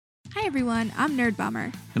Hi everyone, I'm Nerd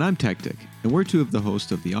Bummer. And I'm Tactic, and we're two of the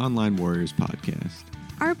hosts of the Online Warriors podcast.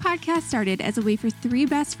 Our podcast started as a way for three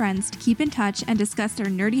best friends to keep in touch and discuss their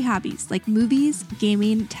nerdy hobbies like movies,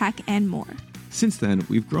 gaming, tech, and more. Since then,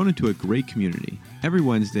 we've grown into a great community. Every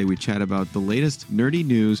Wednesday, we chat about the latest nerdy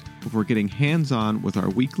news before getting hands-on with our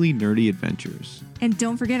weekly nerdy adventures. And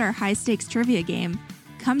don't forget our high-stakes trivia game.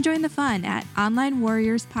 Come join the fun at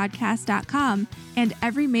onlinewarriorspodcast.com and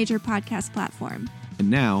every major podcast platform. And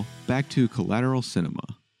now, back to Collateral Cinema.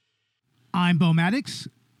 I'm Bo Maddox.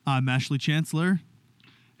 I'm Ashley Chancellor.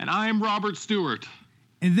 And I'm Robert Stewart.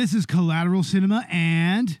 And this is Collateral Cinema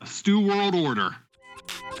and... Stu World Order.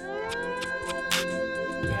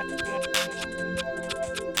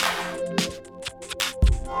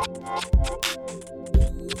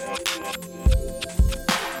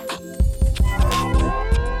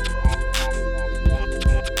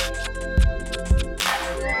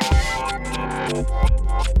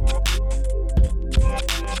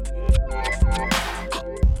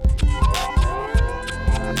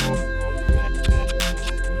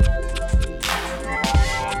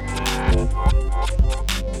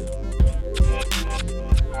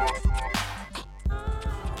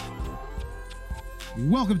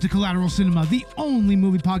 Welcome to Collateral Cinema, the only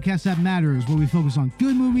movie podcast that matters, where we focus on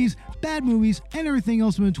good movies, bad movies, and everything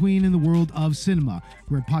else in between in the world of cinema.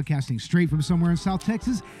 We're podcasting straight from somewhere in South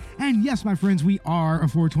Texas, and yes, my friends, we are a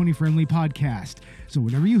 420-friendly podcast. So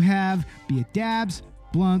whatever you have, be it dabs,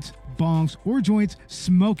 blunts, bongs, or joints,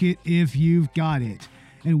 smoke it if you've got it.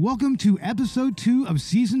 And welcome to episode 2 of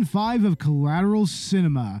season 5 of Collateral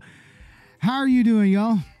Cinema. How are you doing,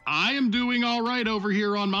 y'all? I am doing all right over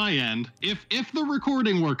here on my end, if the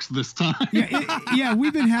recording works this time. Yeah,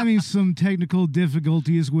 we've been having some technical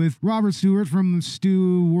difficulties with Robert Stewart from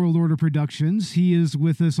Stu World Order Productions. He is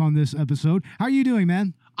with us on this episode. How are you doing,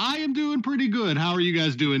 man? I am doing pretty good. How are you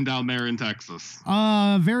guys doing down there in Texas?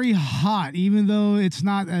 Very hot. Even though it's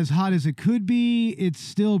not as hot as it could be, it's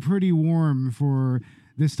still pretty warm for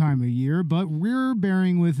this time of year, but we're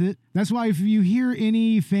bearing with it. That's why if you hear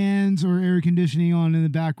any fans or air conditioning on in the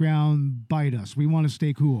background, bite us. We want to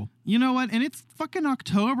stay cool. You know what? And it's fucking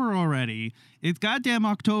October already. It's goddamn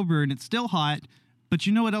October and it's still hot. But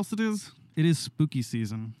you know what else it is? It is spooky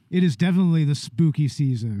season. It is definitely the spooky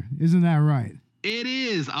season. Isn't that right? It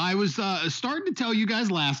is. I was starting to tell you guys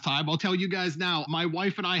last time. I'll tell you guys now. My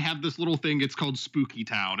wife and I have this little thing. It's called Spooky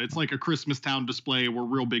Town. It's like a Christmas Town display. We're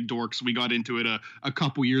real big dorks. We got into it a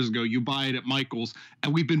couple years ago. You buy it at Michael's.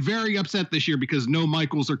 And we've been very upset this year because no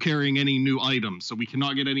Michael's are carrying any new items. So we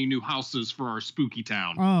cannot get any new houses for our Spooky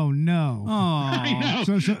Town. Oh, no. Oh, I know.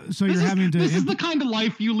 So you're having to... This is the kind of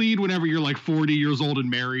life you lead whenever you're like 40 years old and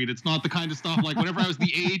married. It's not the kind of stuff like whenever I was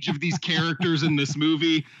the age of these characters in this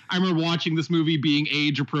movie. I remember watching this movie being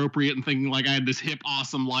age appropriate and thinking like I had this hip,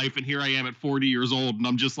 awesome life. And here I am at 40 years old. And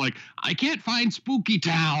I'm just like, I can't find Spooky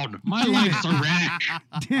Town. My life's a wreck.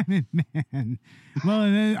 Damn it, man. Well,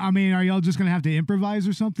 then, I mean, are y'all just going to have to improvise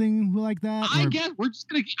or something like that? I guess we're just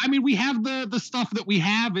going to, I mean, we have the stuff that we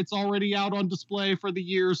have. It's already out on display for the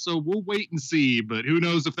year. So we'll wait and see. But who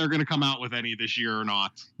knows if they're going to come out with any this year or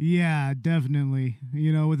not. Yeah, definitely.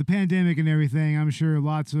 You know, with the pandemic and everything, I'm sure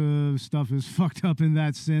lots of stuff is fucked up in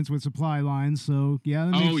that sense with supply lines. So, yeah,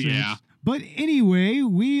 that makes sense. Yeah. But anyway,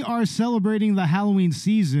 we are celebrating the Halloween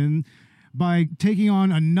season by taking on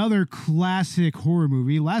another classic horror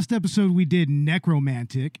movie. Last episode, we did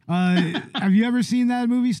Necromantic. Have you ever seen that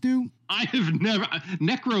movie, Stu? I have never.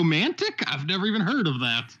 Necromantic? I've never even heard of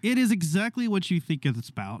that. it is exactly what you think it's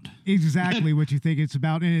about. Exactly what you think it's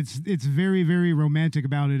about, and it's very, very romantic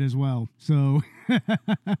about it as well. So,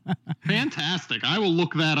 Fantastic. I will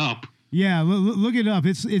look that up. yeah, look it up.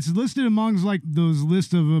 It's listed amongst like those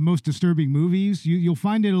lists of most disturbing movies. You'll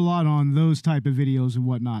find it a lot on those type of videos and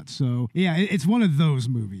whatnot. So yeah, it's one of those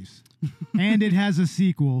movies, and it has a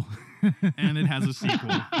sequel. And it has a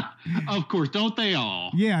sequel. Of course, don't they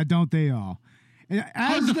all? Yeah, don't they all?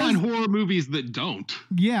 Hard to find horror movies that don't.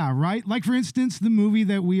 Yeah, right? Like, for instance, the movie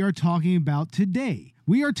that we are talking about today.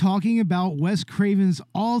 We are talking about Wes Craven's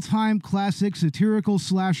all-time classic satirical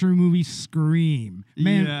slasher movie, Scream.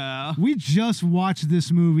 Man, Yeah. we just watched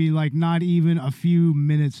this movie like not even a few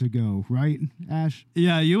minutes ago, right, Ash?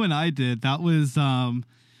 Yeah, you and I did. That was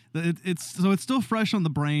it's still fresh on the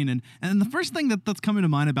brain, and the first thing that's coming to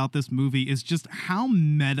mind about this movie is just how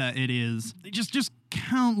meta it is. Just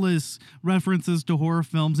countless references to horror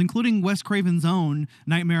films, including Wes Craven's own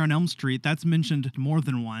Nightmare on Elm Street. That's mentioned more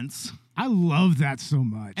than once. I love that so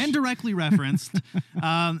much. And directly referenced.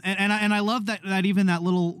 And I love that even that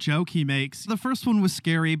little joke he makes. The first one was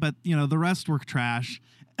scary, but, you know, the rest were trash.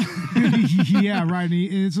 Yeah, right.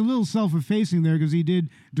 And it's a little self-effacing there because he did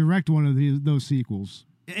direct one of those sequels.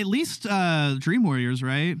 At least Dream Warriors,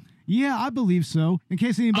 right? Yeah, I believe so. In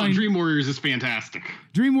case anybody... Dream Warriors is fantastic.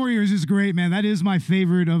 Dream Warriors is great, man. That is my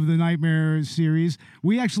favorite of the Nightmare series.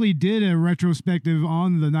 We actually did a retrospective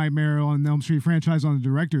on the Nightmare on Elm Street franchise on the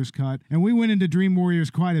director's cut, and we went into Dream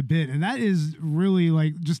Warriors quite a bit, and that is really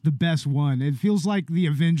like just the best one. It feels like the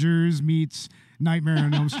Avengers meets Nightmare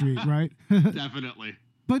on Elm Street, right? Definitely.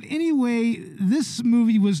 But anyway, this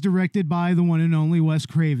movie was directed by the one and only Wes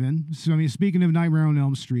Craven. So, I mean, speaking of Nightmare on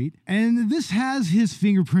Elm Street, and this has his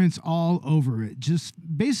fingerprints all over it, just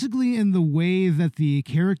basically in the way that the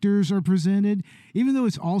characters are presented, even though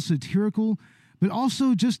it's all satirical, but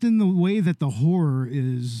also just in the way that the horror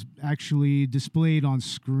is actually displayed on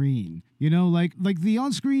screen. You know, like the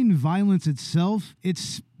on-screen violence itself,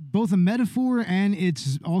 it's both a metaphor and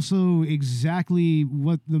it's also exactly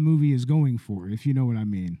what the movie is going for, if you know what I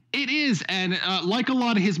mean. It is, and like a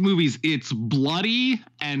lot of his movies, it's bloody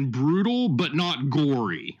and brutal, but not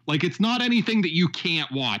gory. Like, it's not anything that you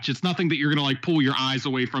can't watch. It's nothing that you're gonna like pull your eyes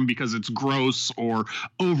away from because it's gross or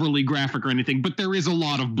overly graphic or anything, but there is a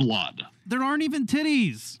lot of blood. There aren't even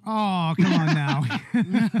titties. Oh, come on now.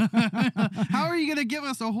 How are you going to give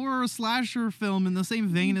us a horror slasher film in the same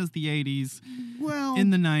vein as the 80s, Well,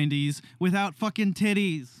 in the 90s, without fucking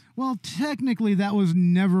titties? Well, technically, that was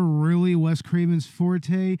never really Wes Craven's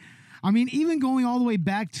forte. I mean, even going all the way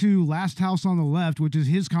back to Last House on the Left, which is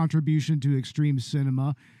his contribution to extreme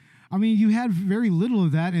cinema, I mean, you had very little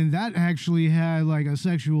of that, and that actually had like a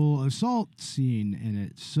sexual assault scene in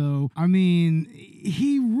it. So, I mean,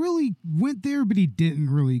 he really went there, but he didn't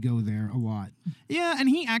really go there a lot. Yeah, and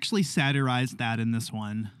he actually satirized that in this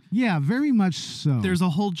one. Yeah, very much so. There's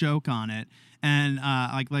a whole joke on it, and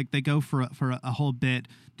like they go for a whole bit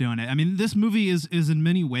doing it. I mean, this movie is in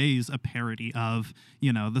many ways a parody of,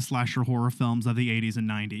 you know, the slasher horror films of the 80s and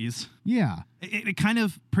 90s. Yeah. It kind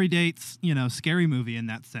of predates, you know, Scary Movie in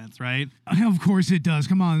that sense, right? Of course it does.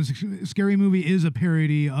 Come on. Scary Movie is a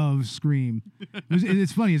parody of Scream.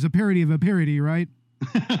 It's funny. It's a parody of a parody, right?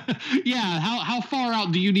 Yeah, how far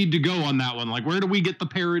out do you need to go on that one? Like, where do we get the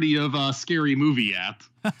parody of Scary Movie at?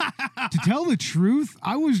 To tell the truth,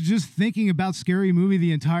 I was just thinking about Scary Movie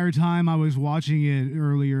the entire time I was watching it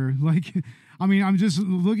earlier. Like, I mean, I'm just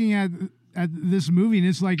looking at this movie, and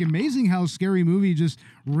it's like amazing how Scary Movie just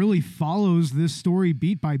really follows this story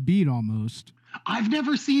beat by beat almost. I've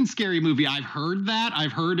never seen Scary Movie. I've heard that.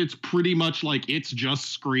 I've heard it's pretty much like it's just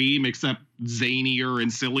Scream, except zanier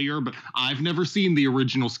and sillier, but I've never seen the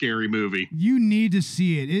original Scary Movie. You need to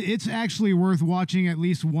see it. It's actually worth watching at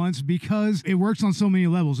least once because it works on so many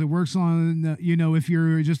levels. It works on, you know, if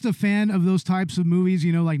you're just a fan of those types of movies,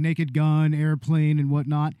 you know, like Naked Gun, Airplane, and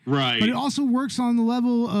whatnot. Right. But it also works on the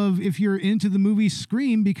level of if you're into the movie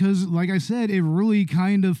Scream because, like I said, it really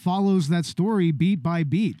kind of follows that story beat by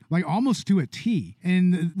beat, like almost to a T.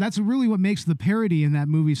 And that's really what makes the parody in that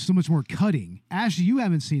movie so much more cutting. Ash, you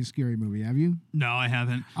haven't seen Scary Movie, have you? No, I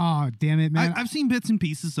haven't. Oh, damn it, man. I've seen bits and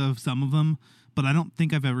pieces of some of them, but I don't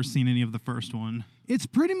think I've ever seen any of the first one. It's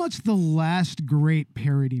pretty much the last great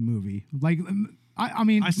parody movie. Like, I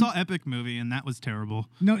mean... I saw Epic Movie, and that was terrible.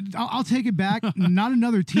 No, I'll take it back. Not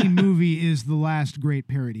Another Teen Movie is the last great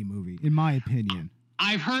parody movie, in my opinion.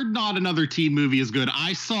 I've heard Not Another Teen Movie is good.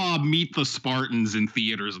 I saw Meet the Spartans in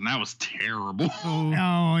theaters, and that was terrible. Oh,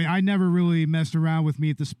 I never really messed around with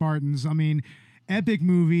Meet the Spartans. I mean, Epic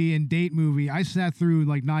Movie and Date Movie, I sat through,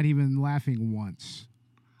 like, not even laughing once.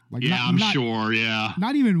 Like, yeah, I'm sure, yeah.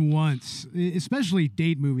 Not even once, especially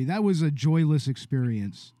Date Movie. That was a joyless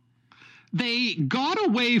experience. They got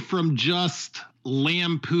away from just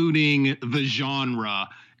lampooning the genre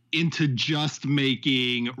into just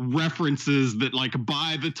making references that, like,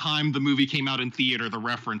 by the time the movie came out in theater, the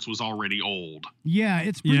reference was already old. Yeah,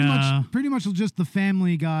 it's pretty much just the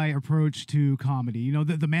Family Guy approach to comedy. You know,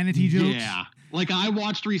 the manatee jokes. Yeah. Like, I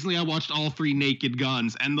watched all 3 Naked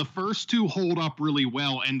Guns, and the first 2 hold up really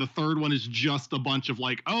well, and the third one is just a bunch of,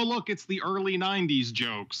 like, oh, look, it's the early 90s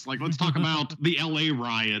jokes. Like, let's talk about the LA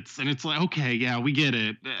riots. And it's like, okay, yeah, we get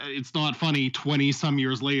it. It's not funny 20-some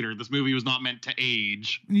years later. This movie was not meant to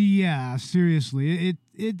age. Yeah, seriously.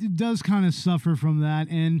 It does kind of suffer from that.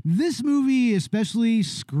 And this movie, especially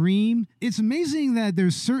Scream, it's amazing that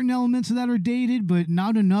there's certain elements that are dated, but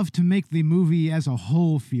not enough to make the movie as a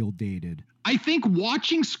whole feel dated. I think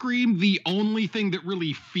watching Scream, the only thing that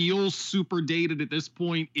really feels super dated at this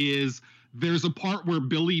point is there's a part where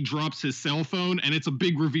Billy drops his cell phone, and it's a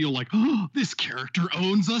big reveal, like, oh, this character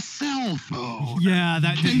owns a cell phone. Yeah,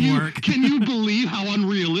 that didn't work. Can you believe how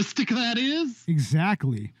unrealistic that is?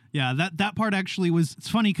 Exactly. Yeah, that part actually was. It's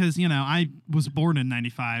funny because I was born in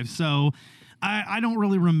 '95, so I don't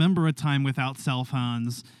really remember a time without cell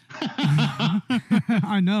phones.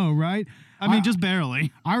 I know, right? I mean, just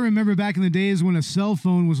barely. I remember back in the days when a cell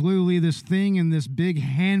phone was literally this thing in this big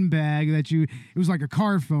handbag it was like a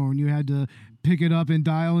car phone. You had to pick it up and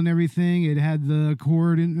dial and everything. It had the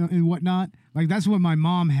cord and whatnot. Like, that's what my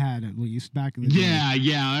mom had, at least, back in the day.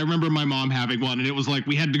 Yeah. I remember my mom having one, and it was like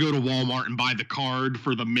we had to go to Walmart and buy the card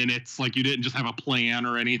for the minutes. Like, you didn't just have a plan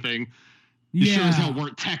or anything. You sure as hell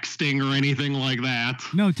weren't texting or anything like that.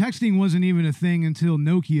 No, texting wasn't even a thing until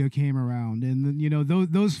Nokia came around. And,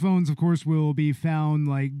 those phones, of course, will be found,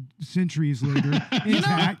 like, centuries later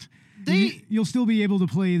intact. You'll still be able to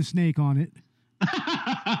play the Snake on it.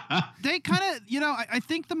 They kind of, I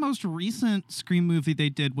think the most recent Scream movie they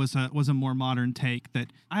did was a more modern take that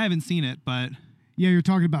I haven't seen it, but... Yeah, you're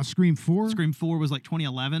talking about Scream 4? Scream 4 was like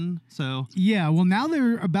 2011, so... Yeah, well, now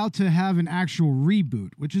they're about to have an actual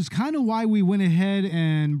reboot, which is kind of why we went ahead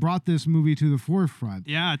and brought this movie to the forefront.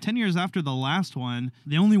 Yeah, 10 years after the last one,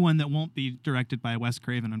 the only one that won't be directed by Wes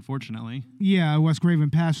Craven, unfortunately. Yeah, Wes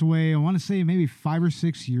Craven passed away, I want to say maybe 5 or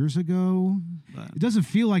 6 years ago. It doesn't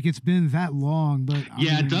feel like it's been that long, but...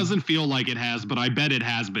 It doesn't feel like it has, but I bet it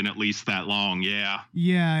has been at least that long, yeah.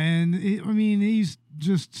 Yeah, and he's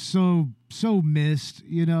just so missed,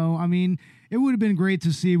 I mean, it would have been great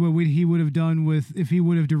to see what he would have done if he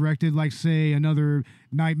would have directed, like, say, another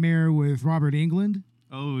Nightmare with Robert Englund.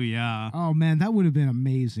 Oh, yeah. Oh, man, that would have been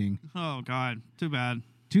amazing. Oh, God. Too bad.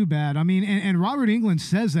 Too bad. I mean, and Robert Englund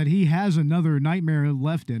says that he has another Nightmare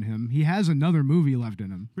left in him. He has another movie left in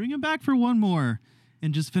him. Bring him back for one more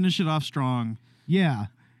and just finish it off strong. Yeah.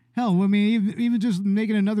 Hell, I mean, even just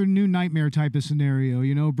making another new Nightmare type of scenario,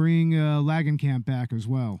 bring Langenkamp back as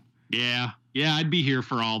well. Yeah, I'd be here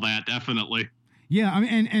for all that, definitely. Yeah, I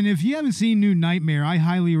mean, and if you haven't seen New Nightmare, I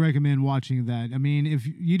highly recommend watching that. I mean, if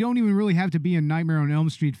you don't even really have to be a Nightmare on Elm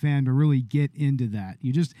Street fan to really get into that.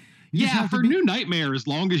 You just for New Nightmare, as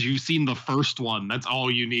long as you've seen the first one, that's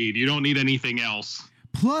all you need. You don't need anything else.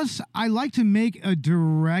 Plus, I like to make a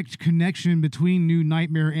direct connection between New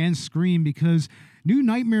Nightmare and Scream because New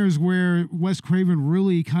Nightmare is where Wes Craven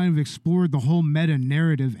really kind of explored the whole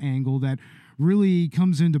meta-narrative angle that really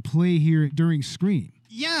comes into play here during Scream.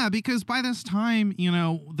 Yeah, because by this time,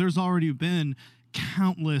 there's already been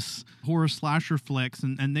countless horror slasher flicks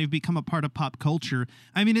and they've become a part of pop culture.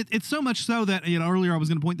 I mean, it's so much so that, earlier I was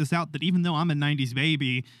going to point this out, that even though I'm a 90s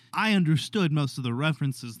baby, I understood most of the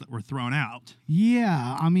references that were thrown out.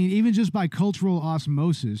 Yeah, I mean, even just by cultural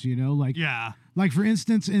osmosis, like... Yeah. Like, for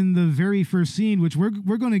instance, in the very first scene, which we're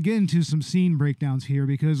going to get into some scene breakdowns here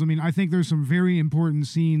because, I think there's some very important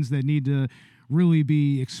scenes that need to really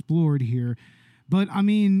be explored here. But,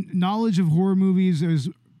 knowledge of horror movies is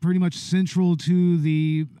pretty much central to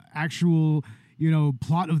the actual,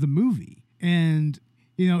 plot of the movie. And,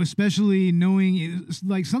 especially knowing,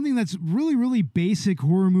 like, something that's really, really basic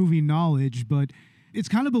horror movie knowledge, but... It's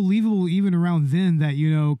kind of believable even around then that,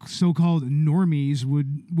 so-called normies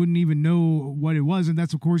wouldn't even know what it was. And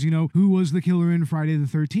that's, of course, who was the killer in Friday the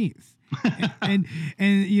 13th. and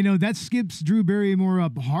that skips Drew Barrymore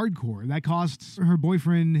up hardcore. That costs her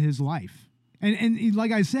boyfriend his life. And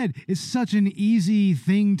like I said, it's such an easy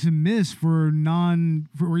thing to miss or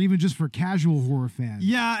even just for casual horror fans.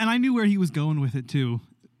 Yeah, and I knew where he was going with it, too.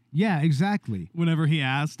 Yeah, exactly. Whenever he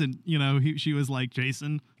asked and, she was like,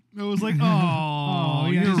 Jason... I was like, oh,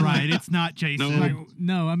 yeah, you're right. It's not Jason.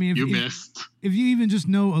 No, I mean, you missed. If you even just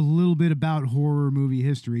know a little bit about horror movie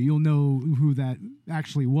history, you'll know who that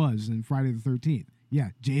actually was in Friday the 13th. Yeah,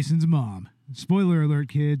 Jason's mom. Spoiler alert,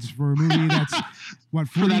 kids, for a movie that's,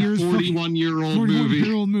 40 years?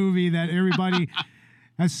 41-year-old movie that everybody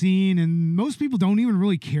has seen and most people don't even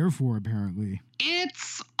really care for, apparently.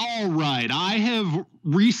 It's all right. I have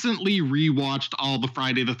recently rewatched all the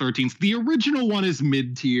Friday the 13th. The original one is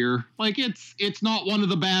mid-tier. Like, it's not one of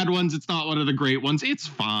the bad ones. It's not one of the great ones. It's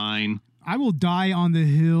fine. I will die on the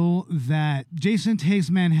hill that Jason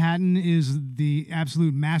Takes Manhattan is the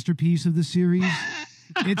absolute masterpiece of the series.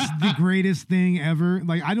 It's the greatest thing ever.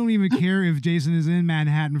 Like, I don't even care if Jason is in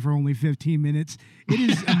Manhattan for only 15 minutes. It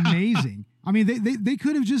is amazing. I mean, they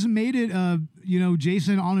could have just made it,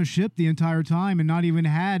 Jason on a ship the entire time and not even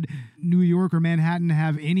had New York or Manhattan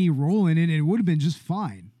have any role in it. And it would have been just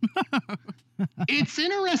fine. It's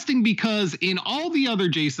interesting because in all the other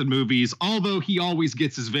Jason movies, although he always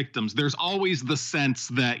gets his victims, there's always the sense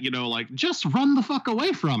that, like, just run the fuck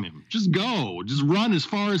away from him. Just go. Just run as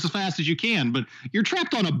fast as you can. But you're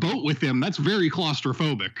trapped on a boat with him. That's very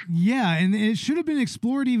claustrophobic. Yeah, and it should have been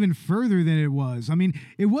explored even further than it was. I mean,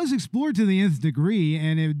 it was explored to the nth degree,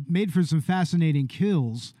 and it made for some fascinating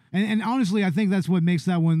kills. And honestly, I think that's what makes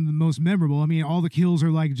that one the most memorable. I mean, all the kills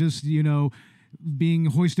are like just, being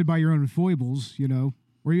hoisted by your own foibles,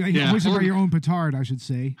 or hoisted by your own petard, I should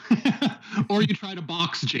say. Or you try to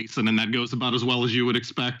box Jason, and that goes about as well as you would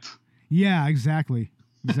expect. Yeah, exactly.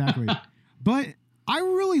 But I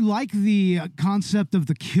really like the concept of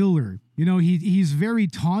the killer. He's very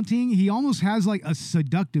taunting. He almost has like a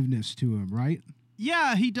seductiveness to him, right?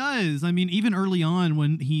 Yeah, he does. I mean, even early on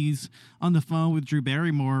when he's on the phone with Drew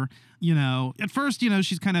Barrymore, at first,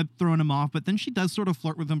 she's kind of throwing him off, but then she does sort of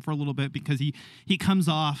flirt with him for a little bit because he comes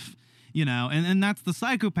off, and that's the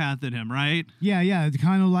psychopath in him, right? Yeah. It's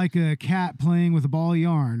kind of like a cat playing with a ball of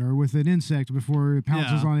yarn or with an insect before it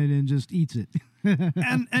pounces on it and just eats it.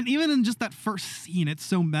 and even in just that first scene, it's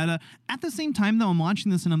so meta. At the same time, though, I'm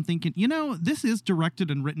watching this and I'm thinking, this is directed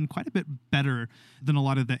and written quite a bit better than a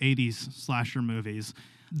lot of the 80s slasher movies.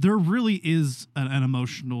 There really is an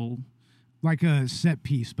emotional... like a set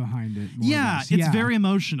piece behind it. It's very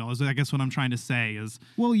emotional, is I guess what I'm trying to say is...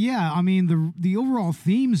 Well, yeah, I mean, the overall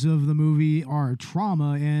themes of the movie are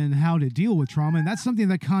trauma and how to deal with trauma, and that's something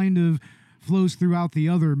that kind of flows throughout the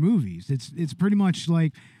other movies. It's pretty much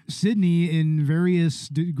like Sydney in various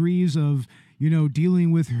degrees of,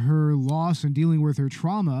 dealing with her loss and dealing with her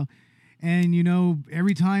trauma. And,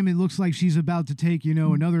 every time it looks like she's about to take,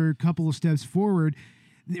 another couple of steps forward,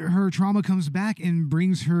 her trauma comes back and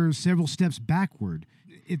brings her several steps backward.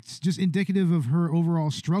 It's just indicative of her overall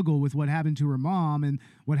struggle with what happened to her mom and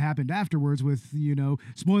what happened afterwards with,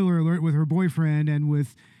 spoiler alert, with her boyfriend and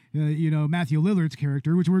with, Matthew Lillard's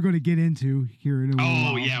character, which we're going to get into here in a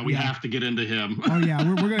while. Oh, yeah, we have to get into him. Oh, yeah,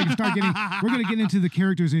 we're going to get into the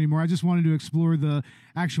characters anymore. I just wanted to explore the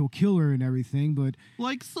actual killer and everything, but...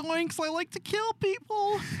 Like Zoinks, I like to kill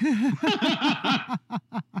people.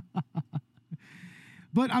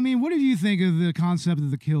 But, I mean, what did you think of the concept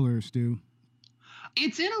of the killer, Stu?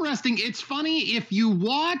 It's interesting. It's funny if you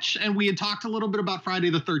watch, and we had talked a little bit about Friday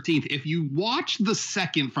the 13th. If you watch the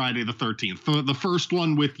second Friday the 13th, the first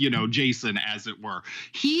one with, Jason, as it were,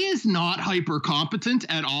 he is not hyper competent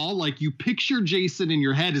at all. Like, you picture Jason in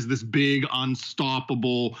your head as this big,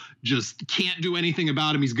 unstoppable, just can't do anything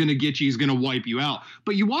about him. He's going to get you. He's going to wipe you out.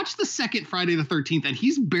 But you watch the second Friday the 13th, and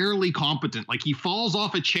he's barely competent. Like, he falls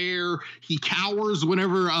off a chair. He cowers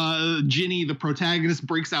whenever Ginny, the protagonist,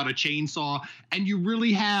 breaks out a chainsaw. And you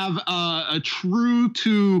really have a true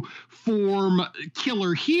to form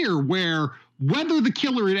killer here, where whether the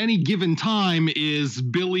killer at any given time is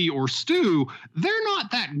Billy or Stu, they're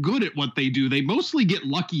not that good at what they do. They mostly get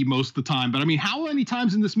lucky most of the time. But I mean, how many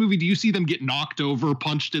times in this movie do you see them get knocked over,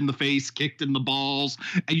 punched in the face, kicked in the balls,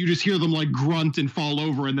 and you just hear them like grunt and fall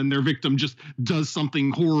over, and then their victim just does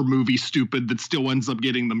something horror movie stupid that still ends up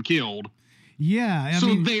getting them killed? Yeah, I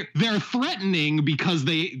mean, they're threatening because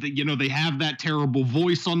they have that terrible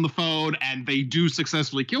voice on the phone, and they do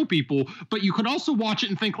successfully kill people. But you could also watch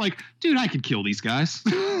it and think like, dude, I could kill these guys.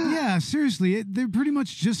 Yeah, seriously, they're pretty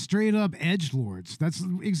much just straight up edgelords. That's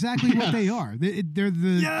exactly what they are. They're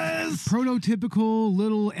the prototypical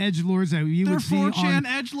little edgelords that you would see on 4chan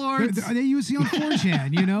edgelords. You would see on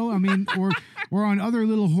 4chan, I mean, or on other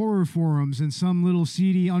little horror forums in some little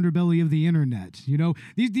seedy underbelly of the internet.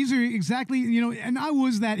 These are exactly. And I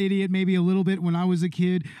was that idiot maybe a little bit when I was a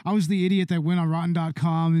kid. I was the idiot that went on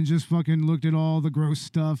Rotten.com and just fucking looked at all the gross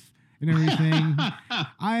stuff and everything.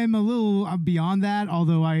 I'm a little beyond that,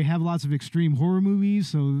 although I have lots of extreme horror movies,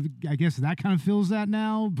 so I guess that kind of fills that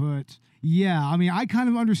now. But yeah, I mean, I kind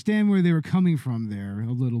of understand where they were coming from there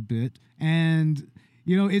a little bit. And,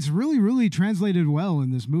 it's really, really translated well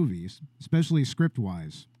in this movie, especially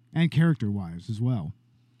script-wise and character-wise as well.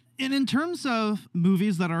 And in terms of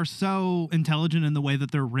movies that are so intelligent in the way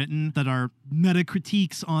that they're written, that are meta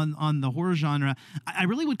critiques on the horror genre, I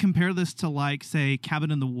really would compare this to, like, say,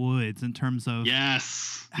 Cabin in the Woods in terms of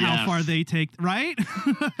how far they take, right?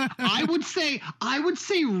 I would say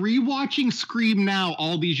rewatching Scream now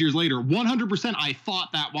all these years later, 100% I thought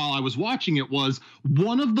that while I was watching it was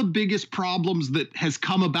one of the biggest problems that has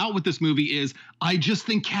come about with this movie is I just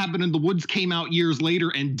think Cabin in the Woods came out years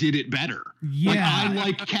later and did it better. Yeah. Like, I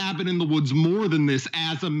like Cabin in the Woods more than this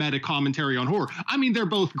as a meta commentary on horror. I mean, they're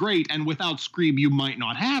both great, and without Scream, you might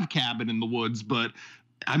not have Cabin in the Woods, but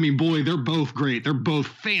I mean, boy, they're both great. They're both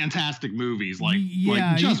fantastic movies. Like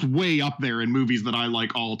just way up there in movies that I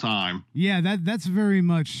like all time. Yeah, that's very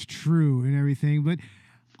much true and everything. But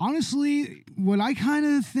honestly, what I kind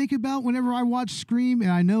of think about whenever I watch Scream,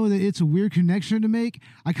 and I know that it's a weird connection to make,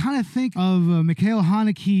 I kind of think of Mikhail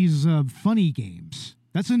Haneke's Funny Games.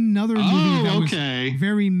 That's another movie that was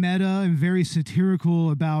very meta and very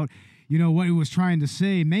satirical about, you know, what it was trying to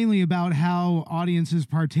say, mainly about how audiences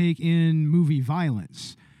partake in movie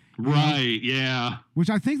violence. Right, yeah. Which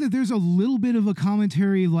I think that there's a little bit of a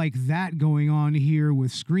commentary like that going on here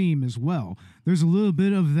with Scream as well. There's a little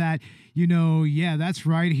bit of that, you know, yeah, that's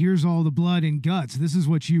right, here's all the blood and guts. This is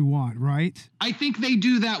what you want, right? I think they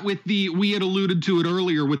do that with we had alluded to it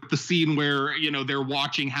earlier with the scene where, you know, they're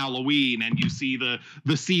watching Halloween and you see the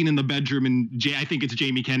scene in the bedroom and I think it's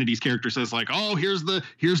Jamie Kennedy's character says like, oh, here's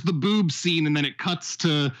the boob scene. And then it cuts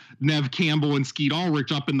to Neve Campbell and Skeet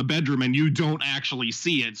Ulrich up in the bedroom and you don't actually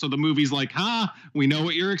see it. So the movie's like, we know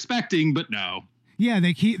what you're expecting, but no. Yeah,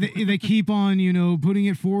 they keep on, you know, putting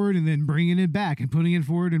it forward and then bringing it back and putting it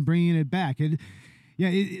forward and bringing it back.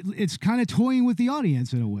 It's kind of toying with the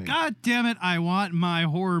audience in a way. God damn it! I want my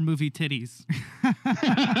horror movie titties.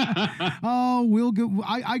 Oh, we'll go.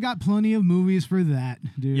 I got plenty of movies for that,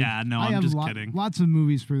 dude. Yeah, no, I'm just kidding. Lots of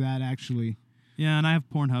movies for that, actually. Yeah, and I have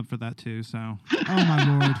Pornhub for that too. So. Oh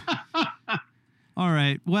my lord. All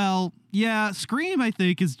right. Well, yeah, Scream, I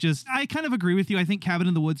think, is just, I kind of agree with you. I think Cabin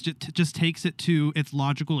in the Woods just takes it to its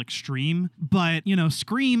logical extreme. But, you know,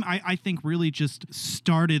 Scream, I think, really just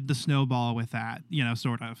started the snowball with that, you know,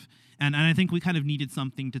 sort of. And I think we kind of needed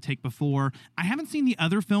something to take before. I haven't seen the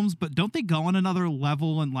other films, but don't they go on another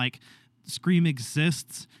level and, like, Scream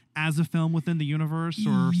exists as a film within the universe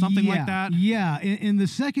or something like that? Yeah, in the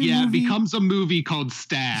second movie... Yeah, it becomes a movie called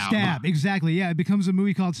Stab. Stab, exactly. Yeah, it becomes a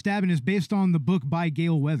movie called Stab and is based on the book by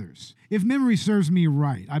Gale Weathers. If memory serves me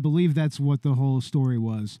right, I believe that's what the whole story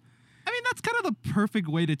was. I mean, that's kind of the perfect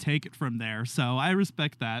way to take it from there, so I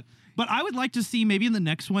respect that. But I would like to see maybe in the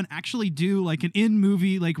next one actually do like an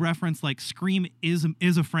in-movie like reference, like Scream is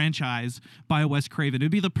a franchise by Wes Craven.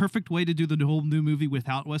 It'd be the perfect way to do the whole new movie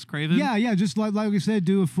without Wes Craven. Yeah, just like we said,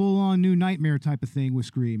 do a full-on new Nightmare type of thing with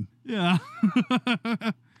Scream. Yeah.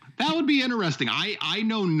 That would be interesting. I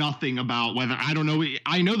know nothing about whether, I don't know.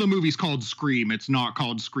 I know the movie's called Scream. It's not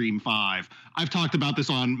called Scream 5. I've talked about this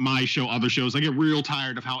on my show, other shows. I get real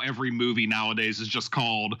tired of how every movie nowadays is just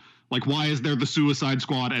called, like, why is there the Suicide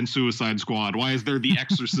Squad and Suicide Squad? Why is there the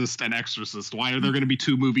Exorcist and Exorcist? Why are there going to be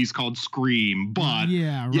two movies called Scream? But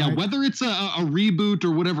yeah, whether it's a reboot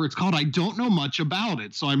or whatever it's called, I don't know much about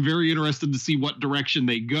it. So I'm very interested to see what direction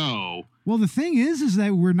they go. Well, the thing is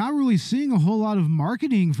that we're not really seeing a whole lot of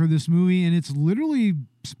marketing for this movie, and it's literally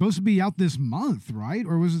supposed to be out this month, right?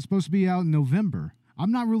 Or was it supposed to be out in November?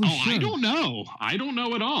 I'm not really sure. I don't know. I don't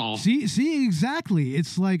know at all. See, exactly.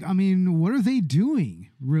 It's like, I mean, what are they doing,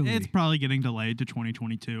 really? It's probably getting delayed to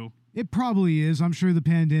 2022. It probably is. I'm sure the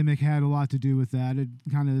pandemic had a lot to do with that. It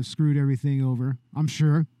kind of screwed everything over, I'm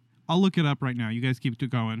sure. I'll look it up right now. You guys keep it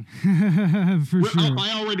going. For sure.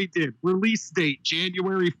 I already did. Release date,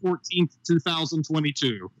 January 14th,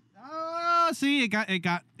 2022. See, it got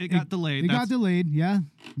delayed. It got delayed, yeah.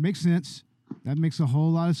 Makes sense. That makes a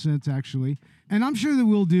whole lot of sense, actually. And I'm sure that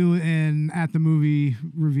we'll do an at the movie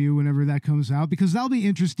review whenever that comes out, because that'll be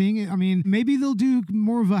interesting. I mean, maybe they'll do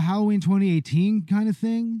more of a Halloween 2018 kind of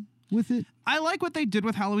thing with it. I like what they did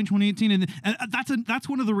with Halloween 2018, and that's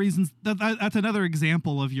one of the reasons that's another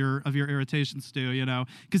example of your irritation, Stu. You know,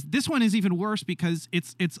 because this one is even worse because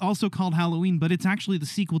it's also called Halloween, but it's actually the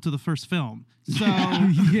sequel to the first film. So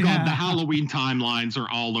yeah. God, the Halloween timelines are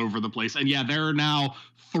all over the place, and yeah, there are now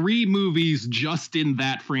 3 movies just in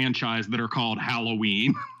that franchise that are called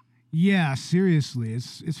Halloween. Yeah, seriously,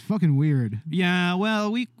 it's fucking weird. Yeah,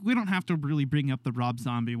 well, we don't have to really bring up the Rob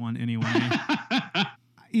Zombie one anyway.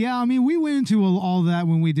 Yeah, I mean, we went into all that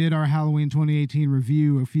when we did our Halloween 2018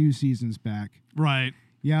 review a few seasons back. Right.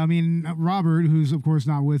 Yeah, I mean, Robert, who's of course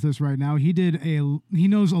not with us right now, he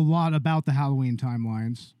knows a lot about the Halloween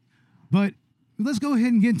timelines. But let's go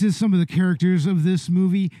ahead and get into some of the characters of this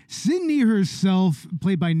movie. Sydney herself,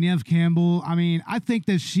 played by Neve Campbell, I mean, I think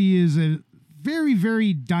that she is a very,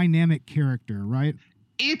 very dynamic character, right?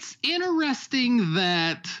 It's interesting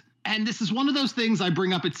that... And this is one of those things I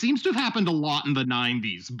bring up. It seems to have happened a lot in the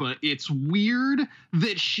 90s, but it's weird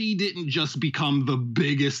that she didn't just become the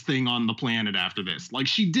biggest thing on the planet after this. Like,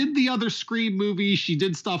 she did the other Scream movies. She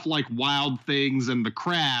did stuff like Wild Things and The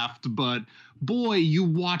Craft, but boy, you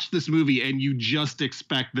watch this movie and you just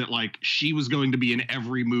expect that, like, she was going to be in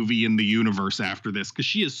every movie in the universe after this because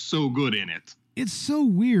she is so good in it. It's so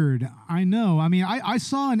weird. I know. I mean, I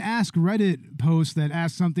saw an Ask Reddit post that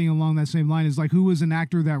asked something along that same line. Is like, who was an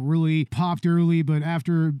actor that really popped early, but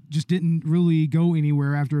after just didn't really go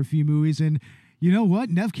anywhere after a few movies? And you know what?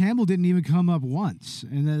 Neve Campbell didn't even come up once.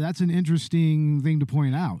 And that's an interesting thing to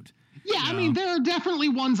point out. Yeah, I mean, there are definitely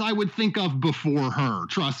ones I would think of before her.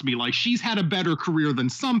 Trust me. Like, she's had a better career than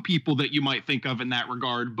some people that you might think of in that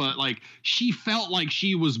regard. But, like, she felt like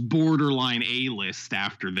she was borderline A-list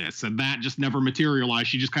after this. And that just never materialized.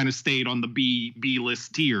 She just kind of stayed on the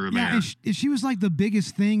B-list tier there. Yeah, and she was like the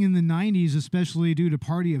biggest thing in the 90s, especially due to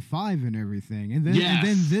Party of Five and everything. And then,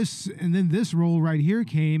 and then this role right here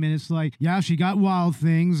came, and it's like, yeah, she got Wild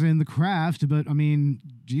Things and The Craft. But, I mean,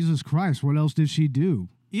 Jesus Christ, what else did she do?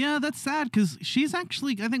 Yeah, that's sad because she's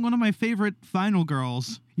actually, I think, one of my favorite final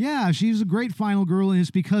girls. Yeah, she's a great final girl, and it's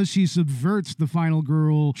because she subverts the final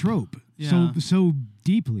girl trope so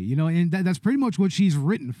deeply, you know, and that's pretty much what she's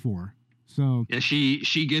written for. So yeah,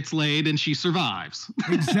 she gets laid and she survives.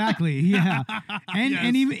 Exactly, yeah,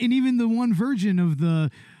 and even the one virgin of the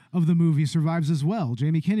movie survives as well,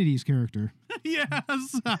 Jamie Kennedy's character.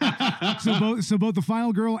 Yes. So both the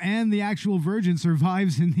final girl and the actual virgin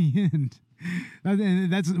survives in the end.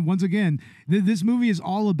 And that's, once again, this movie is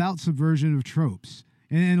all about subversion of tropes.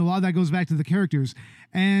 And a lot of that goes back to the characters.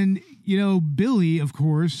 And, you know, Billy, of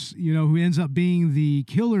course, you know, who ends up being the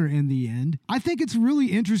killer in the end. I think it's really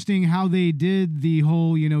interesting how they did the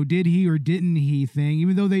whole, you know, did he or didn't he thing,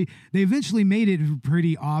 even though they eventually made it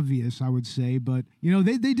pretty obvious, I would say. But, you know,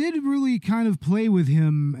 they did really kind of play with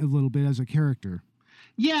him a little bit as a character.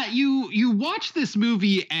 Yeah, you watch this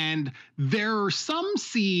movie and there are some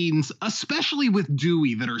scenes, especially with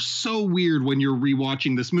Dewey, that are so weird when you're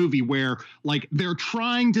rewatching this movie where, like, they're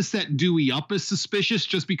trying to set Dewey up as suspicious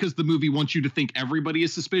just because the movie wants you to think everybody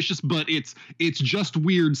is suspicious, but it's just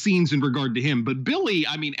weird scenes in regard to him. But Billy,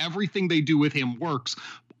 I mean, everything they do with him works.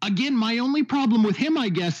 Again, my only problem with him, I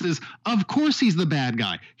guess, is, of course he's the bad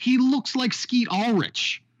guy. He looks like Skeet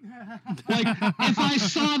Ulrich. Like, if I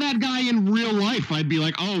saw that guy in real life, I'd be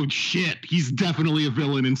like, oh shit, he's definitely a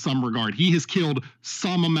villain in some regard. He has killed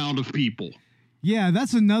some amount of people. Yeah,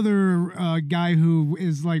 that's another guy who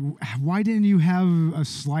is like, why didn't you have a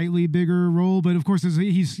slightly bigger role? But of course,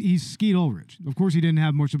 he's Skeet Ulrich. Of course, he didn't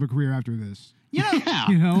have much of a career after this. Yeah.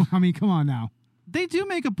 You know, I mean, come on now. They do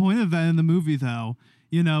make a point of that in the movie, though.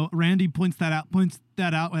 You know, Randy points that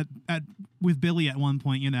out at with Billy at one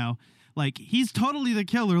point, you know. Like, he's totally the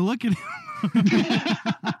killer. Look at him.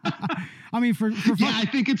 I mean, I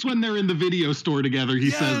think it's when they're in the video store together. He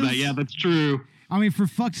says that. Yeah, that's true. I mean, for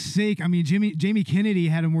fuck's sake. I mean, Jamie Kennedy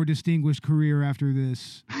had a more distinguished career after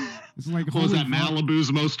this. It's like, what was that,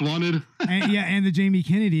 Malibu's Most Wanted? and the Jamie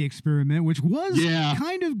Kennedy Experiment, which was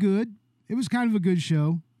kind of good. It was kind of a good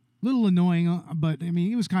show. A little annoying, but I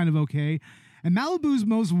mean, it was kind of okay. And Malibu's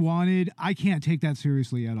Most Wanted, I can't take that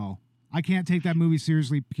seriously at all. I can't take that movie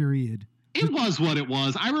seriously, period. It was what it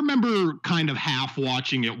was. I remember kind of half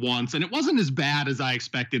watching it once, and it wasn't as bad as I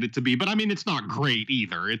expected it to be. But I mean, it's not great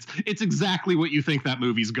either. It's exactly what you think that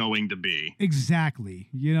movie's going to be. Exactly.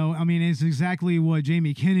 You know, I mean, it's exactly what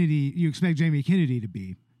you expect Jamie Kennedy to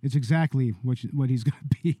be. It's exactly what he's going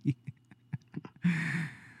to be.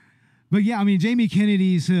 But yeah, I mean, Jamie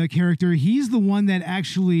Kennedy's character, he's the one that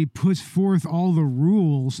actually puts forth all the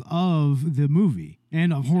rules of the movie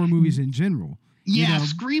and of horror movies in general. Yeah, you know?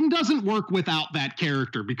 Scream doesn't work without that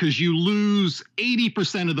character because you lose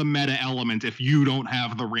 80% of the meta element if you don't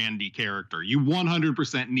have the Randy character. You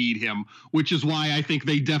 100% need him, which is why I think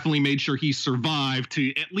they definitely made sure he survived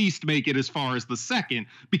to at least make it as far as the second.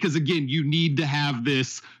 Because again, you need to have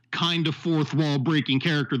this kind of fourth wall breaking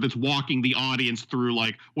character that's walking the audience through,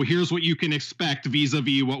 like, well, here's what you can expect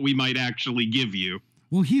vis-a-vis what we might actually give you.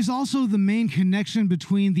 Well, he's also the main connection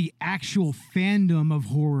between the actual fandom of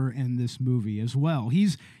horror and this movie as well.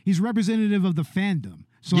 He's representative of the fandom.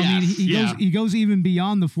 So yes, I mean, he goes even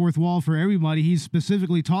beyond the fourth wall for everybody. He's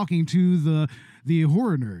specifically talking to the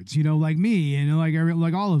horror nerds, you know, like me and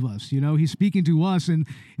like all of us. You know, he's speaking to us and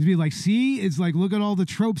he's being like, "See, it's like, look at all the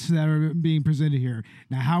tropes that are being presented here.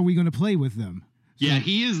 Now, how are we going to play with them?" Yeah,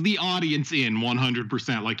 he is the audience in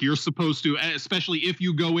 100%. Like, you're supposed to, especially if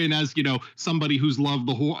you go in as, you know, somebody who's loved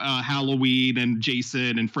the Halloween and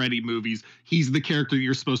Jason and Freddy movies. He's the character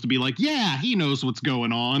you're supposed to be like, yeah, he knows what's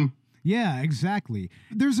going on. Yeah, exactly.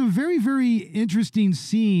 There's a very, very interesting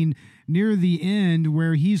scene near the end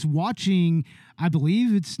where he's watching, I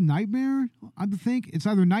believe it's Nightmare. I think it's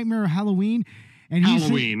either Nightmare or Halloween. And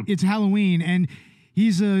Halloween. It's Halloween. And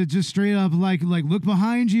he's just straight up like look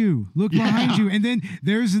behind you, and then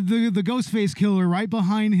there's the Ghostface killer right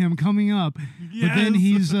behind him coming up. Yes. But then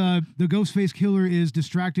he's the Ghostface killer is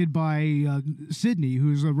distracted by Sydney,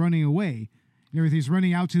 who's running away. And everything's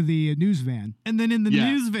running out to the news van. And then in the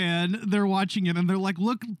news van, they're watching it and they're like,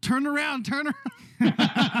 look, turn around. And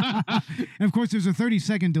of course, there's a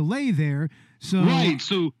 30-second delay there. So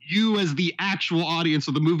So you, as the actual audience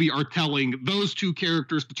of the movie, are telling those two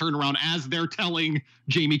characters to turn around as they're telling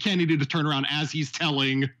Jamie Kennedy to turn around as he's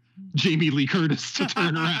telling Jamie Lee Curtis to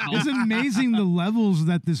turn around. It's amazing the levels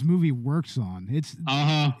that this movie works on.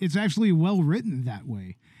 It's actually well written that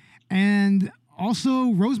way. And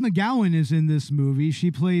also, Rose McGowan is in this movie. She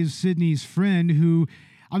plays Sydney's friend who,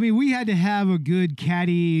 I mean, we had to have a good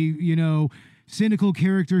catty, cynical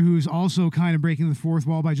character who's also kind of breaking the fourth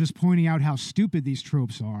wall by just pointing out how stupid these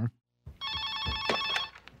tropes are.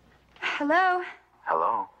 Hello?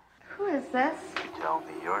 Hello? Who is this? You tell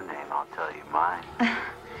me your name, I'll tell you mine.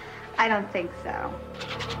 I don't think so.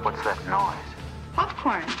 What's that noise?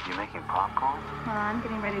 Popcorn. You making popcorn? Well, I'm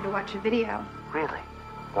getting ready to watch a video. Really?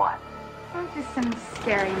 What? Oh, just some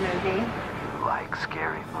scary movie. You like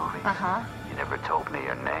scary movies? Uh-huh. You never told me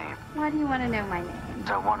your name. Why do you want to know my name?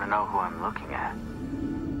 I want to know who I'm looking at.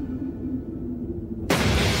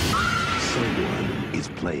 Someone is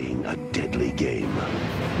playing a deadly game.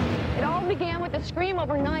 It all began with a scream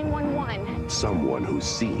over 911. Someone who's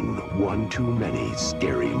seen one too many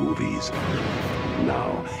scary movies.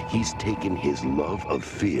 Now, he's taken his love of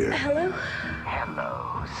fear Hello?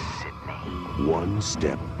 Hello, Sydney. one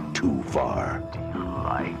step too far. Do you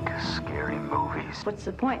like scary movies? What's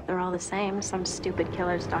the point? They're all the same. Some stupid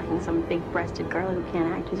killer stalking some big-breasted girl who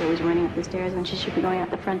can't act, who's always running up the stairs when she should be going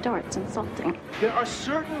out the front door. It's insulting. There are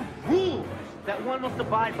certain rules that one must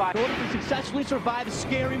abide by in order to successfully survive a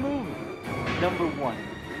scary movie. Number one,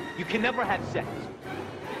 you can never have sex.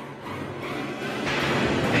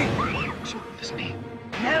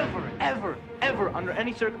 Never, ever, ever, under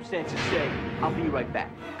any circumstances, say, I'll be right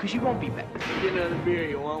back. Because you won't be back. Get another beer,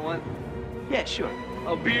 you want one? Yeah, sure.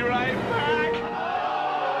 I'll be right back.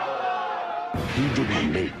 He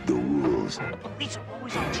didn't make the rules. Police are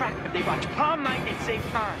always on track. If they watch prom night, they save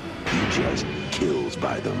time. He just kills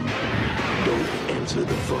by them. Don't answer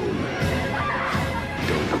the phone.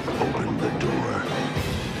 Don't open the door.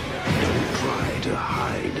 Don't try to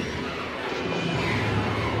hide.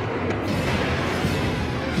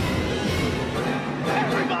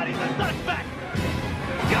 Everybody's a suspect.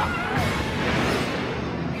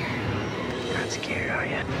 You're not scared, are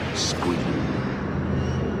you? Squealing.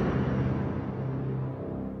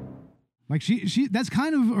 Like she that's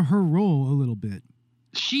kind of her role a little bit.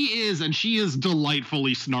 She is, and she is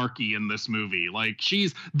delightfully snarky in this movie. Like,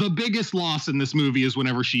 she's the biggest loss in this movie is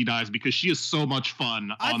whenever she dies, because she is so much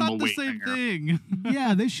fun I on thought the the same thing.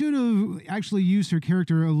 Yeah, they should have actually used her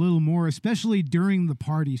character a little more, especially during the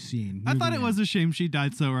party scene. I thought near it the was a shame she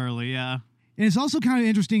died so early, yeah. And it's also kind of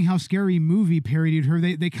interesting how Scary Movie parodied her.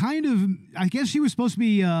 They kind of, I guess she was supposed to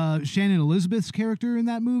be Shannon Elizabeth's character in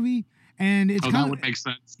that movie. And it's that would make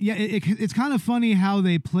sense. Yeah, it's kind of funny how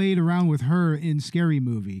they played around with her in Scary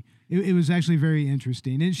Movie. It was actually very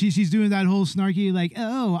interesting. And she's doing that whole snarky, like,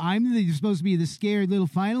 oh, you're supposed to be the scared little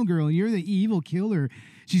final girl, and you're the evil killer.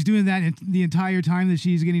 She's doing that the entire time that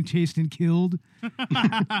she's getting chased and killed.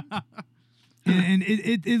 and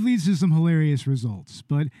it leads to some hilarious results.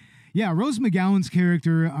 But yeah, Rose McGowan's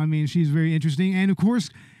character, I mean, she's very interesting. And of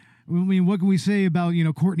course, I mean, what can we say about,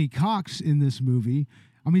 Courtney Cox in this movie?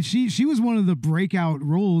 I mean, she was one of the breakout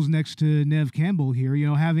roles next to Neve Campbell here,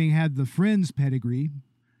 having had the Friends pedigree.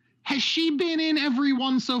 Has she been in every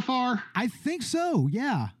one so far? I think so,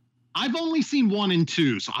 yeah. I've only seen 1 and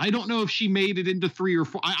 2, so I don't know if she made it into 3 or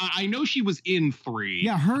 4. I know she was in 3.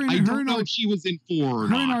 Yeah, I don't know if she was in 4 or her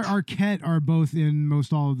not. and Arquette are both in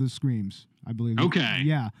most all of the Screams, I believe. Okay.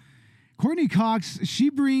 Yeah. Courtney Cox,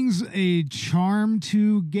 she brings a charm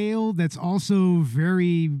to Gale that's also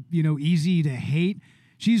very, easy to hate.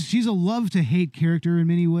 She's a love-to-hate character in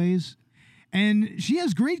many ways. And she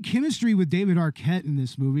has great chemistry with David Arquette in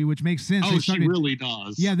this movie, which makes sense. Oh, she really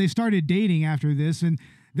does. Yeah, they started dating after this, and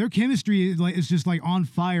their chemistry is just like on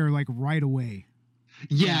fire, like right away.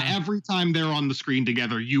 Yeah, every time they're on the screen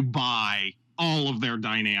together, you buy all of their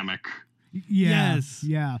dynamic. Yeah, Yes.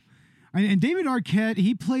 Yeah. And David Arquette,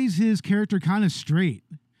 he plays his character kind of straight.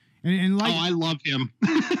 And like, I love him.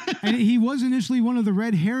 and he was initially one of the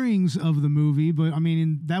red herrings of the movie, but I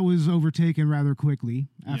mean, that was overtaken rather quickly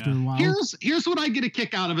after a while. Here's what I get a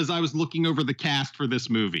kick out of as I was looking over the cast for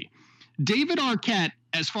this movie. David Arquette,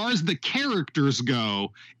 as far as the characters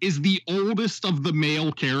go, is the oldest of the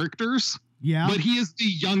male characters. Yeah. But he is the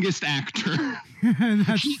youngest actor.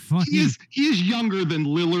 That's funny. He is younger than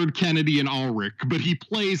Lillard, Kennedy, and Ulrich, but he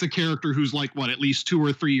plays a character who's like, what, at least 2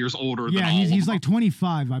 or 3 years older than all he's of them. like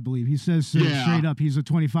 25, I believe. He says straight up he's a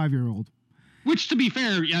 25-year-old. Which, to be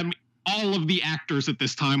fair, I mean, all of the actors at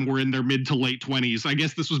this time were in their mid to late 20s. I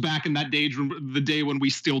guess this was back in that day, the day when we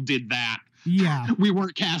still did that. Yeah. We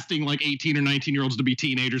weren't casting like 18 or 19-year-olds to be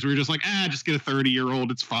teenagers. We were just like, just get a 30-year-old.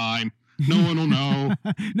 It's fine. No one will know.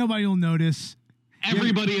 Nobody will notice.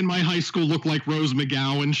 Everybody in my high school looked like Rose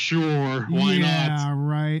McGowan. Sure. Why not? Yeah,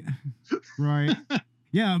 right. Right.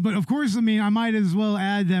 Yeah, but of course, I mean, I might as well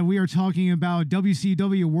add that we are talking about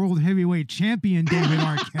WCW World Heavyweight Champion David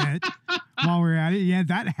Arquette while we're at it. Yeah,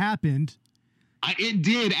 that happened. It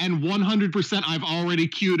did, and 100% I've already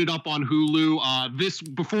queued it up on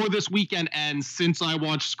Hulu. Before this weekend ends, since I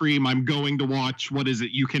watched Scream, I'm going to watch, what is it,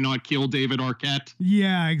 You Cannot Kill David Arquette?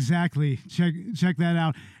 Yeah, exactly. Check that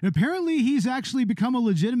out. Apparently, he's actually become a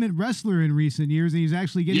legitimate wrestler in recent years, and he's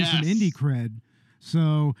actually getting some indie cred.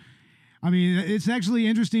 So, I mean, it's actually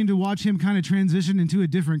interesting to watch him kind of transition into a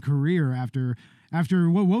different career after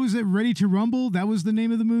what was it, Ready to Rumble? That was the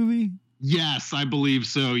name of the movie? Yes, I believe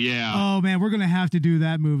so, yeah. Oh, man, we're going to have to do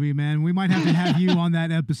that movie, man. We might have to have you on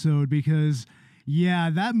that episode because,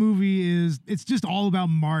 yeah, that movie it's just all about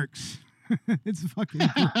marks. It's fucking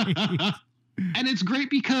great. And it's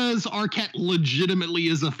great because Arquette legitimately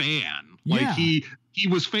is a fan. Like, yeah. He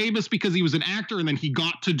was famous because he was an actor, and then he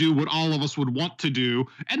got to do what all of us would want to do,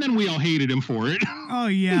 and then we all hated him for it. Oh,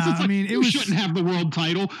 yeah. Like, I mean, you shouldn't have the world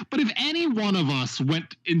title. But if any one of us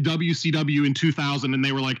went in WCW in 2000 and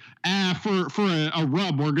they were like, for a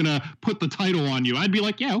rub, we're going to put the title on you, I'd be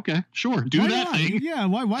like, yeah, okay, sure, do that thing. Yeah,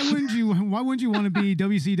 why wouldn't you want to be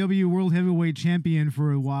WCW World Heavyweight Champion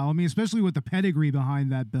for a while? I mean, especially with the pedigree behind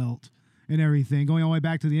that belt and everything, going all the way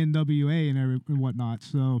back to the NWA and whatnot.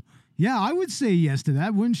 So, yeah, I would say yes to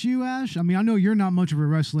that, wouldn't you, Ash? I mean, I know you're not much of a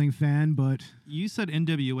wrestling fan, but... You said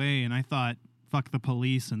NWA, and I thought, fuck the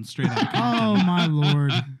police and straight out. Oh, my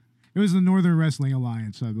Lord. It was the Northern Wrestling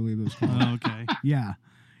Alliance, I believe it was called. Oh, okay. Yeah.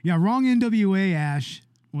 Yeah, wrong NWA, Ash.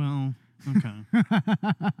 Well, okay.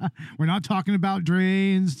 We're not talking about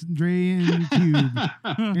Dre and Cube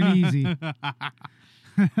and Easy.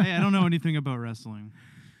 Hey, I don't know anything about wrestling.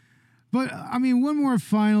 But, I mean, one more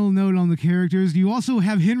final note on the characters. You also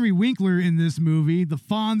have Henry Winkler in this movie, the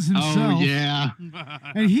Fonz himself. Oh, yeah.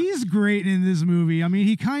 And he's great in this movie. I mean,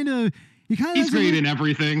 he's great in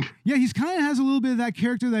everything. Yeah, he's kind of has a little bit of that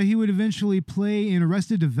character that he would eventually play in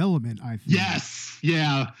Arrested Development, I think. Yes.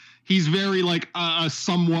 Yeah. He's very, like, a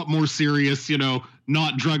somewhat more serious,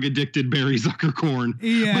 not drug-addicted Barry Zuckerkorn.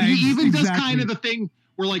 Yeah, but he even does kind of the thing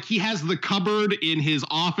where, like, he has the cupboard in his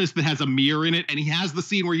office that has a mirror in it, and he has the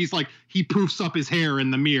scene where he's like, he poofs up his hair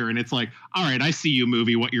in the mirror, and it's like, all right, I see you,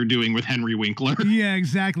 movie, what you're doing with Henry Winkler. Yeah,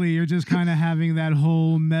 exactly. You're just kind of having that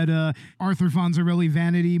whole meta Arthur Fonzarelli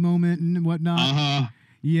vanity moment and whatnot. Uh-huh.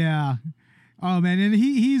 Yeah. Oh, man, and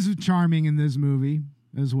he's charming in this movie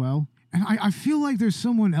as well. And I feel like there's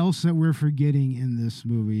someone else that we're forgetting in this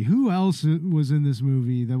movie. Who else was in this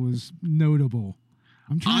movie that was notable?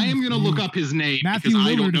 I am going to look up his name Matthew because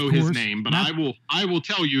Lillard, I don't know of his course. name, but I will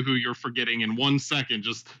tell you who you're forgetting in 1 second.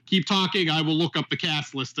 Just keep talking. I will look up the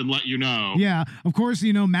cast list and let you know. Yeah, of course,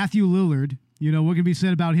 Matthew Lillard. What can be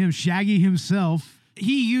said about him? Shaggy himself.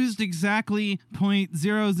 He used exactly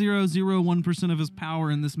 0.0001% of his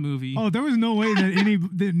power in this movie. Oh, there was no way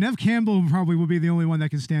that Nev Campbell probably would be the only one that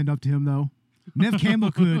could stand up to him, though. Nev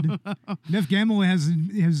Campbell could. Nev Campbell has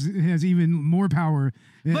even more power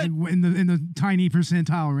in the tiny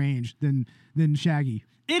percentile range than Shaggy.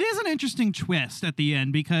 It is an interesting twist at the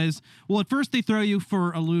end because, well, at first they throw you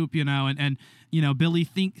for a loop, and Billy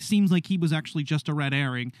seems like he was actually just a red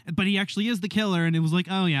herring, but he actually is the killer, and it was like,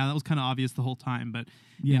 oh yeah, that was kind of obvious the whole time, but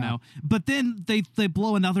but then they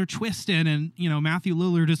blow another twist in, and Matthew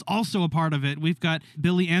Lillard is also a part of it. We've got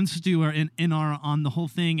Billy and Stu are on the whole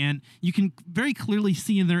thing, and you can very clearly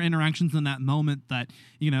see in their interactions in that moment that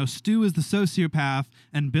Stu is the sociopath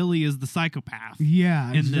and Billy is the psychopath.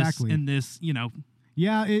 Yeah, exactly. In this.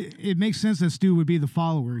 Yeah, it makes sense that Stu would be the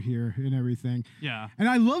follower here and everything. Yeah. And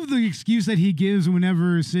I love the excuse that he gives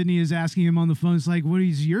whenever Sydney is asking him on the phone. It's like, what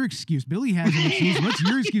is your excuse? Billy has an excuse. What's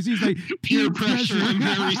your excuse? He's like, peer pressure. I'm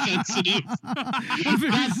very sensitive.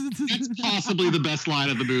 That's possibly the best line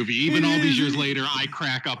of the movie. Even all these years later, I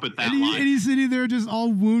crack up at that line. And he's sitting there just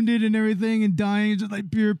all wounded and everything and dying, just like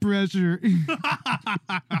peer pressure.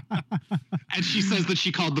 And she says that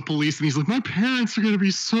she called the police, and he's like, my parents are going to be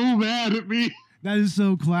so mad at me. That is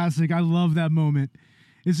so classic. I love that moment.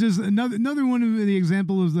 It's just another one of the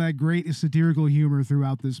examples of that great satirical humor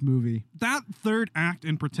throughout this movie. That third act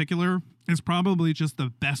in particular is probably just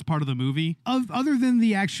the best part of the movie. Other than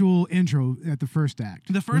the actual intro at the first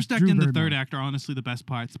act. The first with act Drew and the Barrymore. third act are honestly the best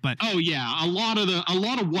parts. But Oh yeah, a lot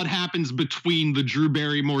of what happens between the Drew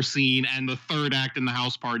Barrymore scene and the third act in the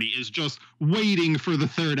house party is just waiting for the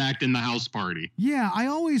third act in the house party. Yeah, I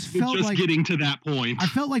always felt Just like getting to that point. I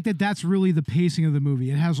felt like that's really the pacing of the movie.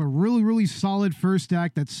 It has a really, really solid first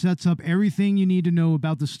act that sets up everything you need to know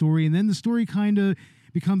about the story, and then the story kind of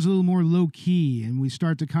becomes a little more low key, and we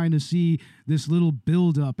start to kind of see this little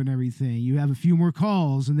build up and everything. You have a few more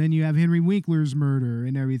calls, and then you have Henry Winkler's murder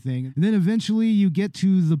and everything. And then eventually you get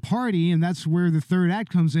to the party, and that's where the third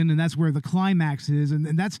act comes in, and that's where the climax is,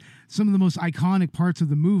 and that's some of the most iconic parts of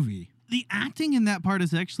the movie. the acting in that part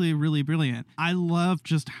is actually really brilliant. I love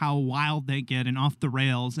just how wild they get and off the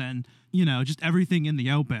rails and, you know, just everything in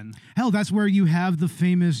the open. Hell, that's where you have the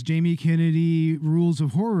famous Jamie Kennedy rules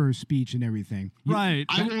of horror speech and everything. Right.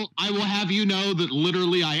 I will have you know that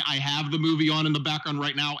literally I have the movie on in the background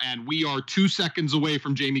right now, and we are 2 seconds away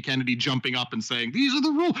from Jamie Kennedy jumping up and saying, "These are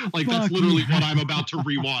the rules." Like, Fuck that's literally yeah. what I'm about to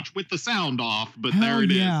rewatch with the sound off, but Hell there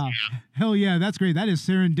it is. yeah. Hell yeah, that's great. That is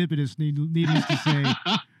serendipitous, needless to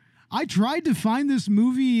say. I tried to find this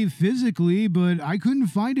movie physically, but I couldn't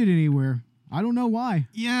find it anywhere. I don't know why.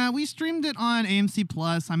 Yeah, we streamed it on AMC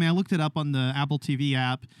Plus. I mean, I looked it up on the Apple TV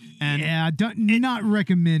app, and yeah, not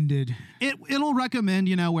recommended. It'll recommend,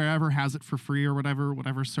 you know, wherever has it for free or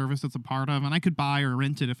whatever service it's a part of, and I could buy or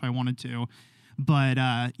rent it if I wanted to.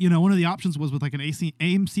 But you know, one of the options was with like an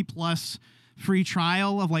AMC Plus free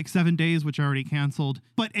trial of like 7 days, which I already canceled.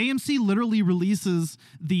 But AMC literally releases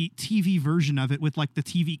the TV version of it with like the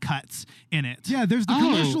TV cuts in it. Yeah, there's the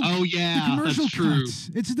commercial. Oh yeah, the commercial that's true.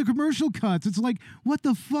 cuts. It's the commercial cuts. It's like, what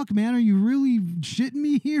the fuck, man? Are you really shitting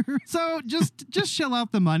me here? So just shell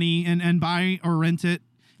out the money and buy or rent it.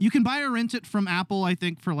 You can buy or rent it from Apple, I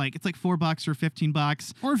think, for like, it's like $4 or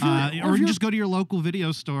 $15. Or if or you're- just go to your local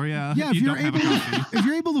video store. Yeah. Yeah, if you don't have a copy. if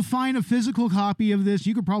you're able to find a physical copy of this,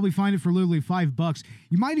 you could probably find it for literally $5.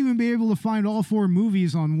 You might even be able to find all 4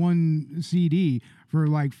 movies on one CD for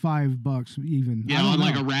like $5 even. I Yeah, don't on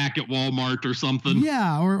like know. a rack at Walmart or something.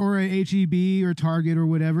 Yeah, or a HEB or Target or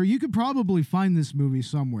whatever. You could probably find this movie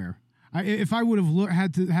somewhere. If I would have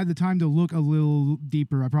had the time to look a little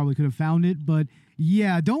deeper, I probably could have found it. But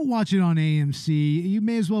yeah, don't watch it on AMC. You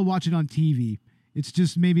may as well watch it on TV. It's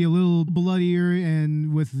just maybe a little bloodier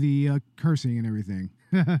and with the cursing and everything.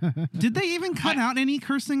 Did they even cut out any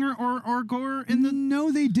cursing or gore in the...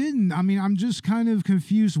 No, they didn't. I mean, I'm just kind of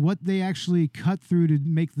confused what they actually cut through to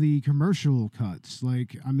make the commercial cuts.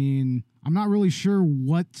 Like, I mean, I'm not really sure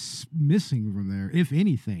what's missing from there, if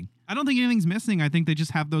anything. I don't think anything's missing. I think they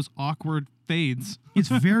just have those awkward fades. It's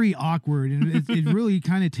very awkward, and it really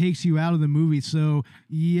kind of takes you out of the movie. So,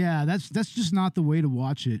 yeah, that's just not the way to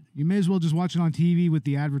watch it. You may as well just watch it on TV with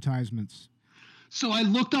the advertisements. So I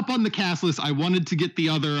looked up on the cast list. I wanted to get the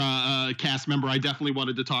other cast member I definitely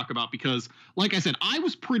wanted to talk about because, like I said, I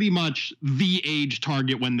was pretty much the age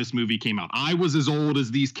target when this movie came out. I was as old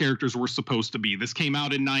as these characters were supposed to be. This came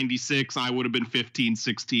out in 96. I would have been 15,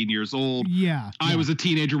 16 years old. Yeah. I was a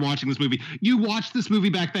teenager watching this movie. You watched this movie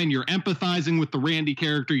back then. You're empathizing with the Randy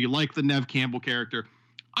character. You like the Nev Campbell character.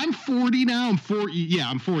 I'm 40 now. I'm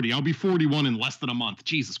 40. I'll be 41 in less than a month.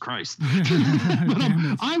 Jesus Christ. But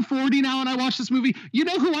I'm 40 now and I watched this movie. You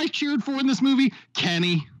know who I cheered for in this movie?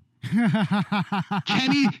 Kenny.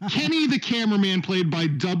 Kenny the cameraman, played by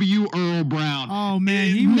W. Earl Brown. Oh,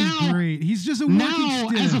 man, he was great. He's just a working Now,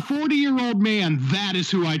 stiff. as a 40-year-old man, that is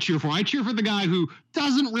who I cheer for. I cheer for the guy who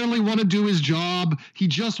doesn't really want to do his job. He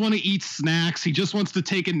just wants to eat snacks. He just wants to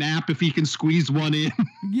take a nap if he can squeeze one in.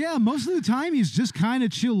 Yeah, most of the time he's just kind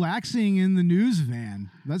of chillaxing in the news van.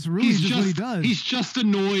 That's really just what he does. He's just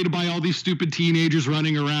annoyed by all these stupid teenagers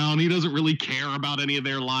running around. He doesn't really care about any of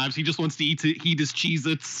their lives. He just wants to eat his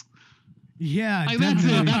Cheez-Its. Yeah, That's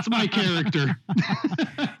definitely. it. That's my character.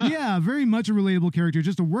 Yeah, very much a relatable character.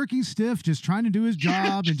 Just a working stiff, just trying to do his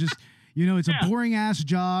job, and just, you know, it's a boring ass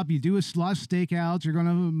job. You do a lot of stakeouts. You're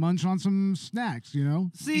gonna munch on some snacks. You know.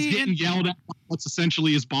 He's getting yelled at by what's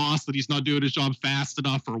essentially his boss, that he's not doing his job fast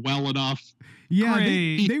enough or well enough. Yeah,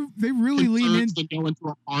 they really lean in. To go into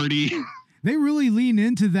a party. They really lean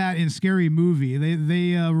into that in Scary Movie.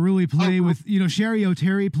 They really play with, you know, Sherry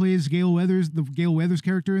O'Terry plays Gail Weathers, the Gail Weathers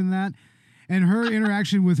character in that. And her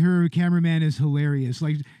interaction with her cameraman is hilarious.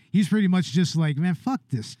 Like, he's pretty much just like, man, fuck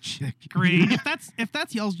this chick. Great. if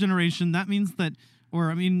that's y'all's generation, that means that,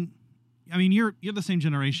 or I mean, you're the same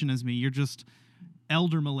generation as me. You're just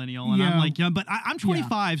elder millennial, and I'm like young. But I'm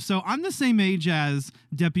 25, so I'm the same age as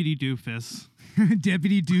Deputy Doofus.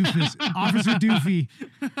 Deputy Doofus, Officer Doofy.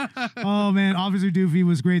 Oh man, Officer Doofy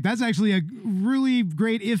was great. That's actually a really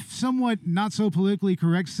great, if somewhat not so politically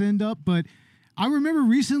correct send up, but I remember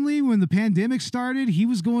recently when the pandemic started, he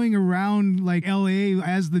was going around like LA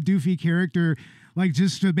as the Doofy character, like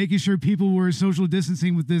just making sure people were social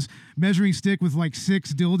distancing with this measuring stick with like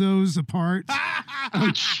 6 dildos apart. Oh,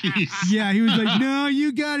 jeez. Yeah, he was like, no,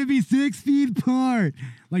 you got to be 6 feet apart.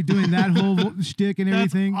 Like doing that whole shtick and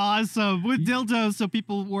everything. That's awesome. With dildos so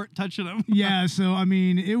people weren't touching them. Yeah, so I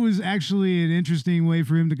mean, it was actually an interesting way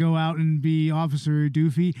for him to go out and be Officer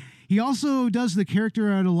Doofy. He also does the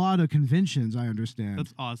character at a lot of conventions, I understand.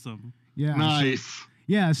 That's awesome. Yeah. Nice.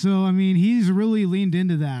 So I mean, he's really leaned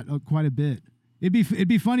into that quite a bit. It'd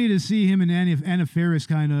be funny to see him and Anna Faris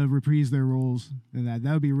kind of reprise their roles in that.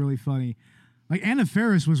 That would be really funny. Like Anna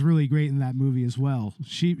Faris was really great in that movie as well.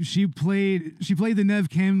 She played the Neve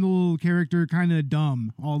Campbell character kind of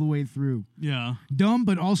dumb all the way through. Yeah. Dumb,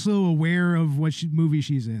 but also aware of what movie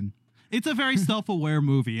she's in. It's a very self-aware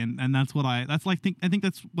movie, and that's what I think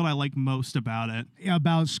that's what I like most about it.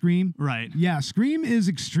 About Scream? Right. Yeah, Scream is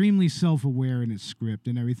extremely self-aware in its script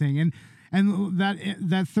and everything. And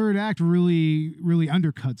that third act really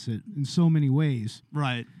undercuts it in so many ways.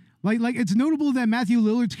 Right. Like it's notable that Matthew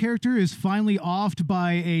Lillard's character is finally offed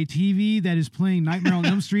by a TV that is playing Nightmare on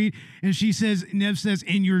Elm Street, and Neve says,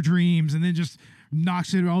 "In your dreams," and then just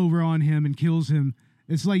knocks it over on him and kills him.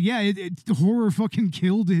 It's like, yeah, horror fucking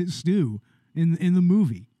killed Stu in the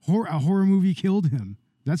movie. A horror movie killed him.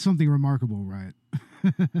 That's something remarkable, right?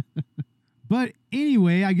 But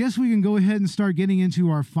anyway, I guess we can go ahead and start getting into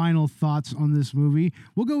our final thoughts on this movie.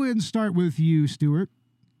 We'll go ahead and start with you, Stuart.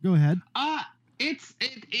 Go ahead.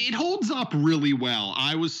 It holds up really well.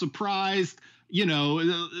 I was surprised. You know,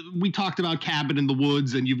 we talked about Cabin in the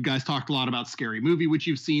Woods, and you guys talked a lot about Scary Movie, which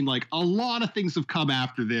you've seen. Like, a lot of things have come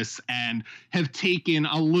after this and have taken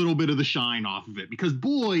a little bit of the shine off of it, because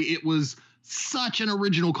boy, it was such an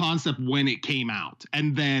original concept when it came out.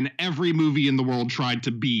 And then every movie in the world tried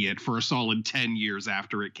to be it for a solid 10 years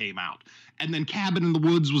after it came out. And then Cabin in the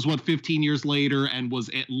Woods was 15 years later, and was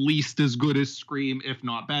at least as good as Scream, if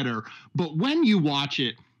not better. But when you watch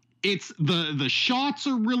it, it's the shots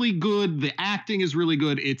are really good. The acting is really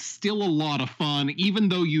good. It's still a lot of fun, even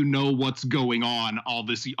though you know what's going on all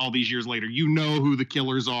these years later. You know who the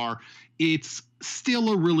killers are. It's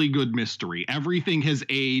still a really good mystery. Everything has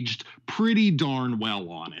aged pretty darn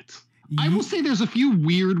well on it. I will say there's a few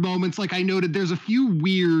weird moments. Like I noted, there's a few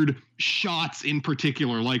weird shots in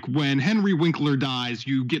particular. Like when Henry Winkler dies,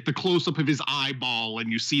 you get the close-up of his eyeball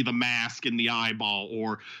and you see the mask in the eyeball.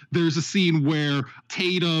 Or there's a scene where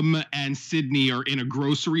Tatum and Sidney are in a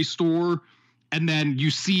grocery store, and then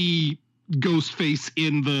you see Ghostface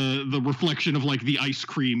in the reflection of like the ice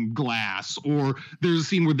cream glass. Or there's a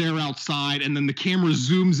scene where they're outside and then the camera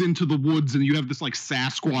zooms into the woods and you have this like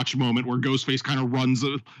Sasquatch moment where Ghostface kind of runs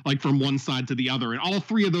like from one side to the other. And all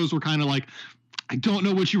three of those were kind of like, I don't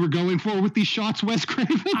know what you were going for with these shots, Wes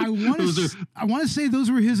Craven. I want to say those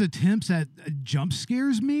were his attempts at jump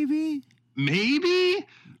scares, maybe.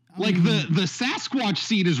 Like the Sasquatch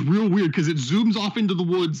scene is real weird because it zooms off into the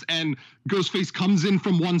woods and Ghostface comes in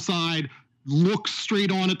from one side, looks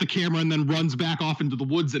straight on at the camera, and then runs back off into the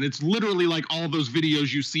woods. And it's literally like all those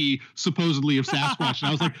videos you see supposedly of Sasquatch. And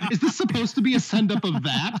I was like, is this supposed to be a send-up of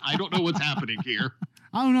that? I don't know what's happening here.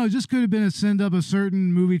 I don't know. It just could have been a send-up of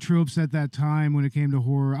certain movie tropes at that time when it came to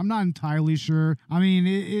horror. I'm not entirely sure. I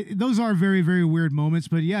mean, those are very, very weird moments.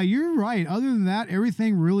 But yeah, you're right. Other than that,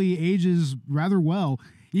 everything really ages rather well,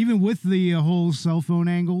 even with the whole cell phone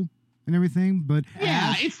angle and everything. But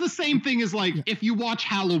yeah, it's the same thing as like if you watch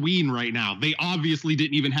Halloween right now, they obviously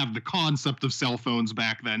didn't even have the concept of cell phones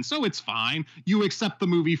back then, so it's fine. You accept the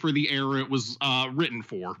movie for the era it was written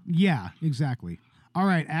for. Yeah, exactly. All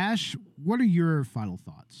right, Ash, what are your final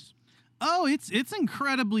thoughts? Oh, it's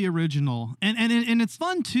incredibly original, and it's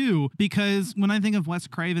fun too, because when I think of Wes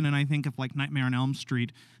Craven and I think of like Nightmare on Elm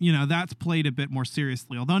Street, you know, that's played a bit more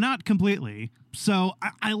seriously, although not completely. So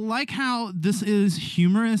I like how this is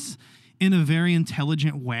humorous in a very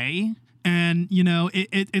intelligent way. And, you know,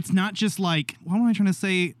 it's not just like, what am I trying to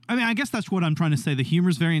say? I mean, I guess that's what I'm trying to say. The humor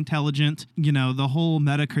is very intelligent. You know, the whole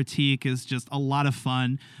meta critique is just a lot of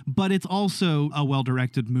fun, but it's also a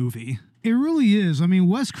well-directed movie. It really is. I mean,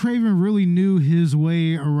 Wes Craven really knew his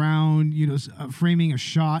way around, you know, framing a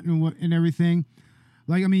shot and everything.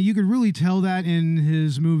 Like, I mean, you could really tell that in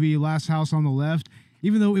his movie Last House on the Left,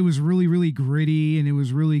 even though it was really, really gritty and it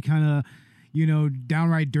was really kind of, you know,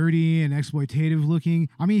 downright dirty and exploitative looking.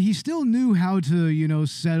 I mean, he still knew how to, you know,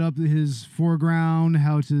 set up his foreground,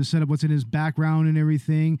 how to set up what's in his background and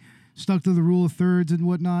everything, stuck to the rule of thirds and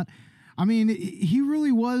whatnot. I mean, he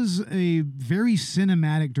really was a very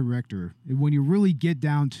cinematic director when you really get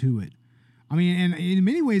down to it. I mean, and in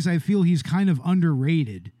many ways, I feel he's kind of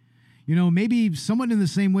underrated. You know, maybe somewhat in the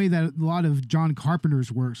same way that a lot of John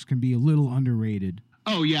Carpenter's works can be a little underrated.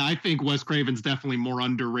 Oh, yeah, I think Wes Craven's definitely more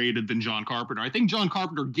underrated than John Carpenter. I think John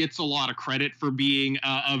Carpenter gets a lot of credit for being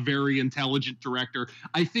a very intelligent director.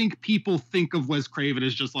 I think people think of Wes Craven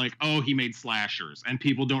as just like, oh, he made slashers, and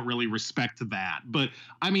people don't really respect that. But,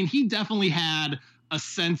 I mean, he definitely had a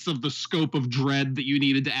sense of the scope of dread that you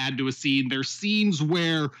needed to add to a scene. There's scenes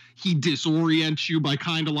where he disorients you by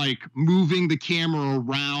kind of like moving the camera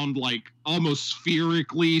around like almost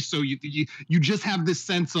spherically. So you just have this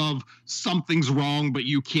sense of something's wrong, but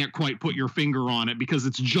you can't quite put your finger on it because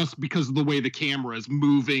it's just because of the way the camera is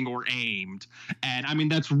moving or aimed. And I mean,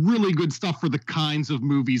 that's really good stuff for the kinds of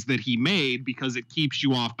movies that he made because it keeps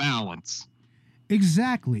you off balance.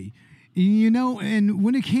 Exactly. You know, and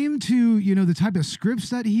when it came to, you know, the type of scripts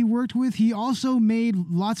that he worked with, he also made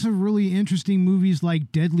lots of really interesting movies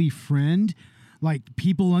like Deadly Friend, like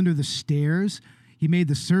People Under the Stairs. He made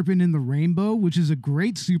The Serpent in the Rainbow, which is a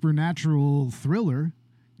great supernatural thriller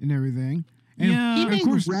and everything. And Yeah, He of made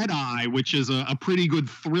course, Red Eye, which is a pretty good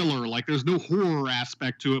thriller. Like, there's no horror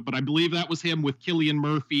aspect to it, but I believe that was him with Cillian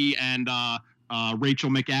Murphy and Rachel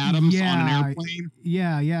McAdams on an airplane.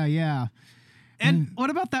 Yeah. And what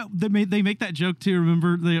about that? They make that joke too.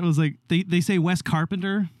 Remember, it was like they say Wes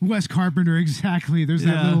Carpenter. Wes Carpenter, exactly. There's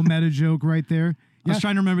that Yeah. little meta joke right there. I was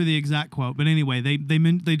trying to remember the exact quote, but anyway,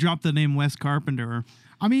 they dropped the name Wes Carpenter.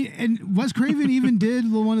 I mean, and Wes Craven even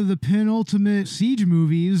did one of the penultimate Siege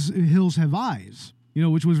movies, Hills Have Eyes, you know,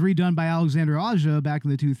 which was redone by Alexander Aja back in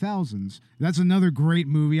the 2000s. That's another great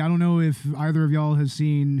movie. I don't know if either of y'all has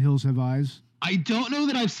seen Hills Have Eyes. I don't know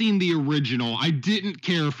that I've seen the original. I didn't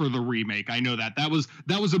care for the remake. I know that. That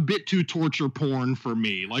was a bit too torture porn for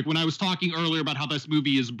me. Like when I was talking earlier about how this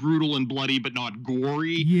movie is brutal and bloody but not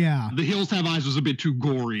gory. Yeah. The Hills Have Eyes was a bit too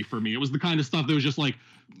gory for me. It was the kind of stuff that was just like,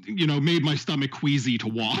 you know, made my stomach queasy to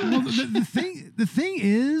watch. Well, the thing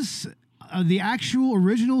is, the actual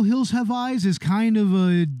original Hills Have Eyes is kind of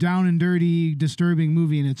a down and dirty, disturbing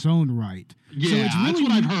movie in its own right. Yeah, that's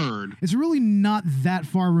what I've heard. It's really not that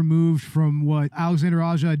far removed from what Alexander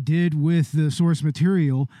Aja did with the source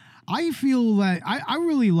material. I feel that I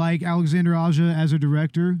really like Alexander Aja as a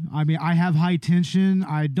director. I mean, I have High Tension.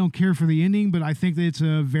 I don't care for the ending, but I think that it's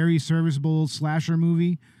a very serviceable slasher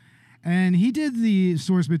movie. And he did the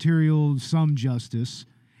source material some justice.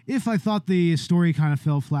 If I thought the story kind of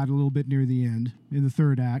fell flat a little bit near the end in the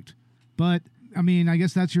third act. But I mean, I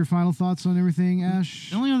guess that's your final thoughts on everything, Ash?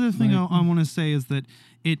 The only other thing I want to say is that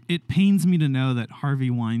it pains me to know that Harvey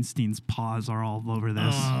Weinstein's paws are all over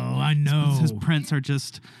this. Oh, I know. His prints are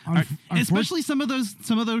just, especially some of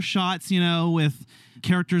those shots, you know, with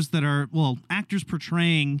characters that are, well, actors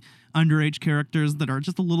portraying underage characters that are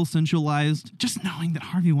just a little sensualized. Just knowing that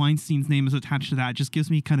Harvey Weinstein's name is attached to that just gives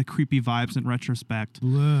me kind of creepy vibes in retrospect.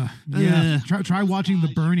 Ugh. Yeah. Try watching The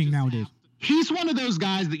Burning nowadays. He's one of those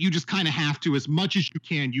guys that you just kind of have to, as much as you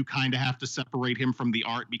can, you kind of have to separate him from the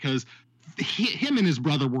art because him and his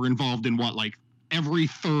brother were involved in what, like every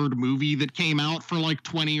third movie that came out for like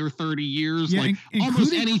 20 or 30 years. Yeah, like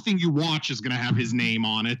almost anything you watch is going to have his name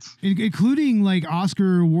on it. Including like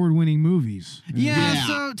Oscar award-winning movies. Yeah,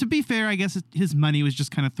 so to be fair, I guess his money was just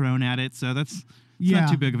kind of thrown at it, so that's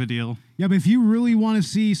not too big of a deal. Yeah, but if you really want to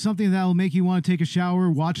see something that will make you want to take a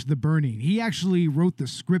shower, watch The Burning. He actually wrote the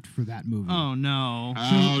script for that movie. Oh, no.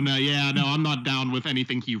 I'm not down with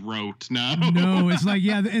anything he wrote. No, it's like,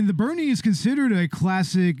 yeah, and The Burning is considered a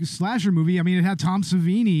classic slasher movie. I mean, it had Tom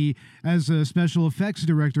Savini as a special effects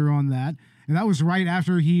director on that, and that was right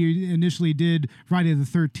after he initially did Friday the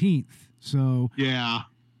 13th. So, yeah.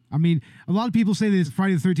 I mean, a lot of people say that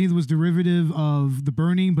Friday the 13th was derivative of The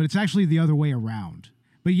Burning, but it's actually the other way around.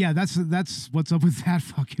 But yeah, that's what's up with that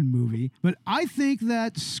fucking movie. But I think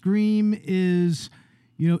that Scream is,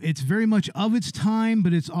 you know, it's very much of its time,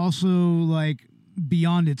 but it's also like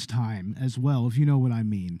beyond its time as well, if you know what I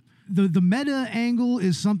mean. The meta angle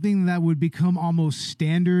is something that would become almost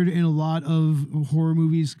standard in a lot of horror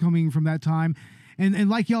movies coming from that time. And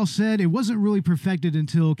like y'all said, it wasn't really perfected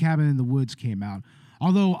until Cabin in the Woods came out.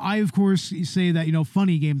 Although I, of course, say that, you know,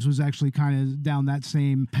 Funny Games was actually kind of down that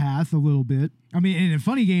same path a little bit. I mean, in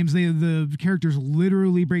Funny Games, the characters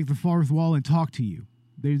literally break the fourth wall and talk to you.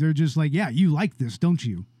 They're just like, yeah, you like this, don't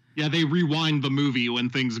you? Yeah, they rewind the movie when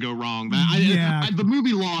things go wrong. The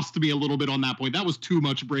movie lost me a little bit on that point. That was too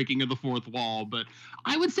much breaking of the fourth wall. But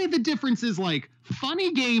I would say the difference is like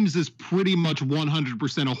Funny Games is pretty much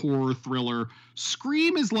 100% a horror thriller.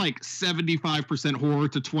 Scream is like 75% horror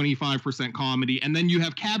to 25% comedy. And then you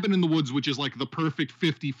have Cabin in the Woods, which is like the perfect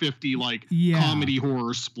 50-50 like comedy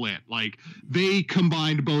horror split. Like they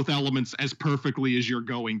combined both elements as perfectly as you're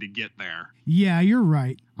going to get there. Yeah, you're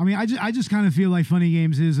right. I mean, I just kind of feel like Funny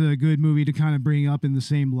Games is a good movie to kind of bring up in the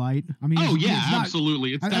same light. I mean, oh, yeah, it's not,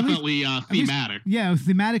 absolutely. It's definitely thematic.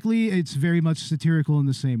 Thematically, it's very much satirical in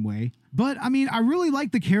the same way. But, I mean, I really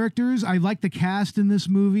like the characters. I like the cast in this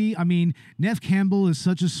movie. I mean, Neve Campbell is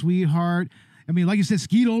such a sweetheart. I mean, like you said,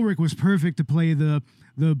 Skeet Ulrich was perfect to play the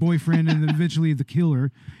boyfriend and eventually the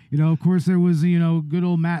killer. You know, of course, there was, good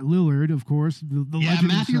old Matt Lillard, of course. The legend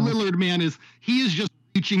Matthew himself. Lillard, man, he is just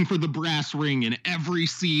reaching for the brass ring in every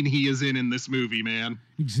scene he is in this movie, man.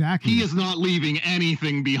 Exactly. He is not leaving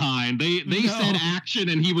anything behind. They said action,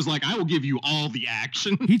 and he was like, I will give you all the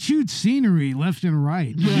action. He chewed scenery left and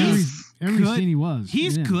right. Yes. Every scene he was.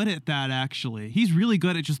 He's good at that, actually. He's really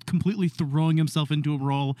good at just completely throwing himself into a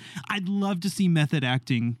role. I'd love to see method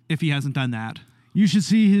acting if he hasn't done that. You should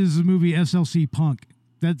see his movie SLC Punk.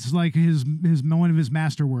 That's like his one of his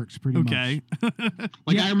masterworks, pretty much.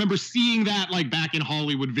 I remember seeing that like back in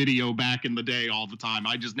Hollywood Video back in the day all the time.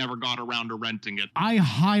 I just never got around to renting it. I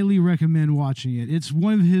highly recommend watching it. It's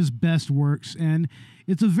one of his best works, and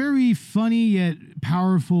it's a very funny yet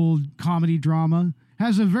powerful comedy drama.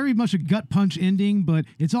 Has a very much a gut punch ending, but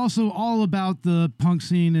it's also all about the punk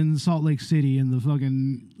scene in Salt Lake City in the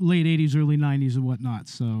fucking late 80s, early 90s and whatnot.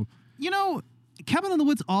 So, Cabin in the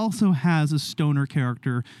Woods also has a stoner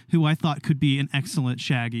character who I thought could be an excellent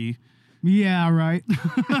Shaggy. Yeah, right.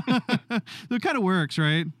 It kind of works,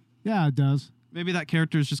 right? Yeah, it does. Maybe that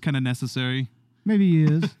character is just kind of necessary. Maybe he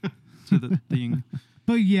is. To the thing.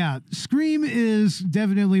 But yeah, Scream is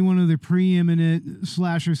definitely one of the preeminent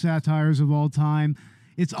slasher satires of all time.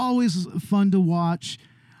 It's always fun to watch.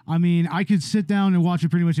 I mean, I could sit down and watch it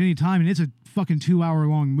pretty much any time, and it's a fucking 2-hour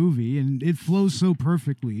long movie, and it flows so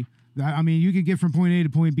perfectly. I mean, you could get from point A to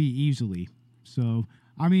point B easily. So,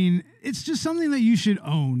 I mean, it's just something that you should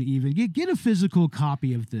own even. Get a physical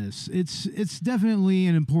copy of this. It's definitely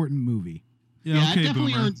an important movie. Yeah, it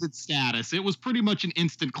definitely earns its status. It was pretty much an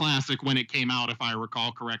instant classic when it came out, if I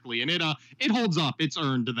recall correctly, and it holds up. It's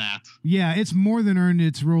earned that. Yeah, it's more than earned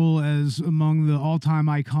its role as among the all-time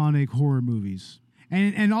iconic horror movies.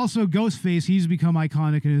 And also Ghostface, he's become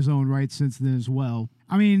iconic in his own right since then as well.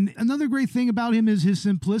 I mean, another great thing about him is his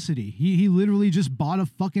simplicity. He literally just bought a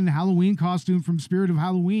fucking Halloween costume from Spirit of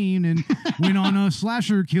Halloween and went on a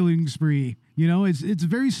slasher killing spree. It's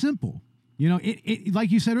very simple. It like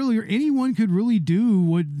you said earlier, anyone could really do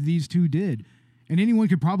what these two did, and anyone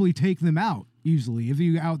could probably take them out easily if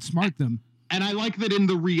you outsmart them. And I like that in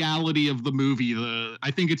the reality of the movie,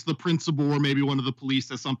 I think it's the principal or maybe one of the police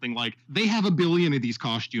says something like, they have 1 billion of these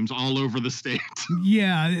costumes all over the state.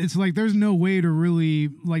 Yeah, it's like there's no way to really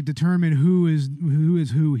like determine who is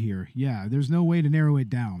who here. Yeah, there's no way to narrow it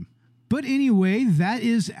down. But anyway, that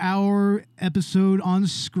is our episode on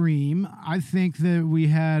Scream. I think that we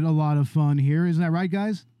had a lot of fun here. Isn't that right,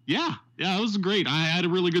 guys? Yeah, it was great. I had a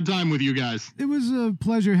really good time with you guys. It was a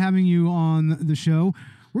pleasure having you on the show.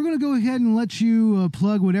 We're going to go ahead and let you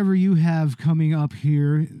plug whatever you have coming up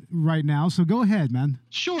here right now. So go ahead, man.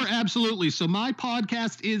 Sure, absolutely. So my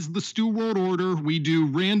podcast is The Stu World Order. We do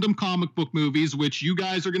random comic book movies, which you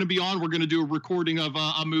guys are going to be on. We're going to do a recording of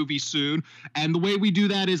a movie soon. And the way we do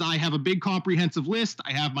that is I have a big comprehensive list.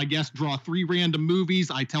 I have my guests draw 3 random movies.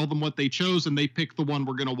 I tell them what they chose, and they pick the one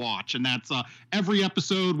we're going to watch. And that's every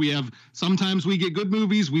episode. Sometimes we get good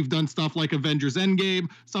movies. We've done stuff like Avengers Endgame.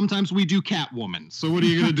 Sometimes we do Catwoman. So what are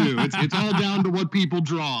you going to do? It's all down to what people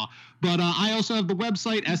draw. But I also have the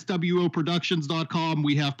website, swoproductions.com.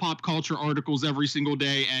 We have pop culture articles every single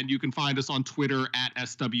day, and you can find us on Twitter at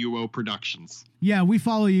SWO Productions. Yeah, we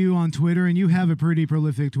follow you on Twitter, and you have a pretty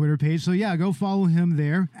prolific Twitter page. So yeah, go follow him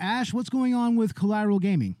there. Ash, what's going on with Collateral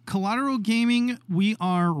Gaming? Collateral Gaming, we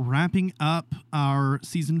are wrapping up our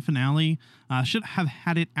season finale. Should have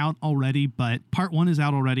had it out already, but part 1 is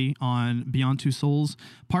out already on Beyond Two Souls.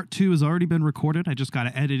 Part 2 has already been recorded. I just got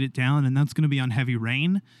to edit it down, and that's going to be on Heavy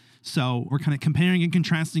Rain. So we're kind of comparing and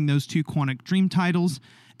contrasting those 2 Quantic Dream titles.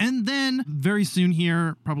 And then very soon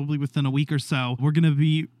here, probably within a week or so, we're going to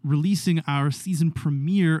be releasing our season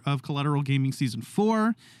premiere of Collateral Gaming Season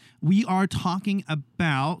 4. We are talking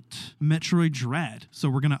about Metroid Dread.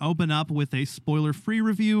 So we're going to open up with a spoiler-free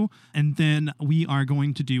review, and then we are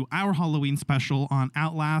going to do our Halloween special on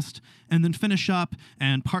Outlast, and then finish up,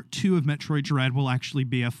 and part 2 of Metroid Dread will actually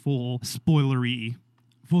be a full spoiler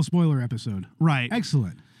episode. Right.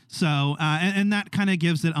 Excellent. So, and that kind of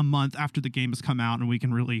gives it a month after the game has come out, and we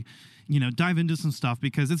can really, dive into some stuff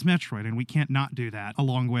because it's Metroid, and we can't not do that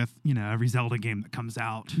along with, every Zelda game that comes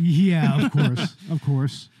out. Yeah, of course. Of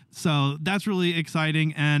course. So that's really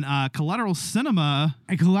exciting. And Collateral Cinema.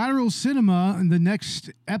 And Collateral Cinema, the next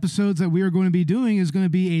episodes that we are going to be doing is going to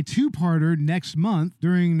be a two-parter next month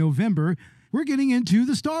during November. We're getting into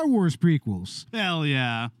the Star Wars prequels. Hell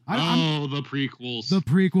yeah. The prequels. The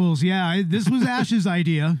prequels, yeah. This was Ash's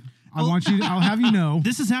idea. I'll have you know.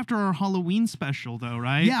 This is after our Halloween special, though,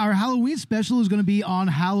 right? Yeah, our Halloween special is going to be on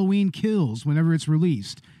Halloween Kills whenever it's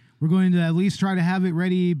released. We're going to at least try to have it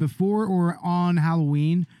ready before or on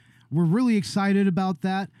Halloween. We're really excited about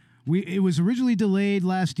that. It was originally delayed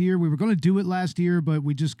last year. We were going to do it last year, but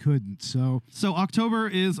we just couldn't. So October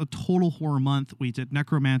is a total horror month. We did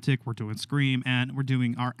Necromantic, we're doing Scream, and we're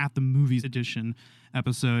doing our At the Movies edition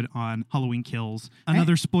episode on Halloween Kills.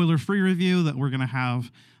 Another spoiler-free review that we're going to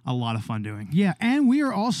have a lot of fun doing. Yeah, and we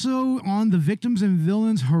are also on the Victims and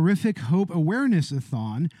Villains Horrific Hope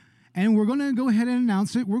Awareness-a-thon. And we're going to go ahead and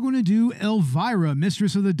announce it. We're going to do Elvira,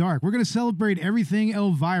 Mistress of the Dark. We're going to celebrate everything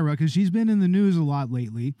Elvira because she's been in the news a lot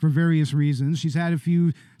lately for various reasons. She's had a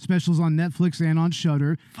few specials on Netflix and on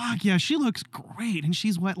Shudder. Fuck yeah, she looks great. And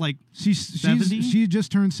she's what, like she's 70? She just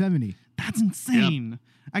turned 70. That's insane. Yep.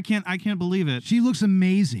 I can't believe it. She looks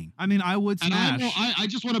amazing. I mean, I would smash. And I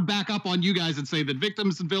just want to back up on you guys and say that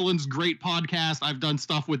Victims and Villains, great podcast. I've done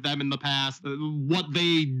stuff with them in the past. What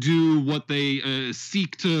they do, what they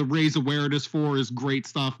seek to raise awareness for is great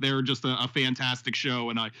stuff. They're just a fantastic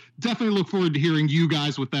show, and I definitely look forward to hearing you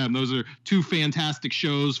guys with them. Those are two fantastic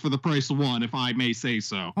shows for the price of one, if I may say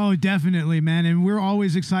so. Oh, definitely, man. And we're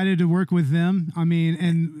always excited to work with them. I mean,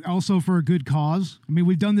 and also for a good cause. I mean,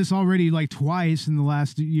 we've done this already like twice in the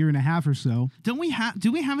last year and a half or so. Do we have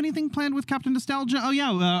anything planned with Captain Nostalgia? Oh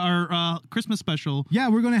yeah, our Christmas special. Yeah,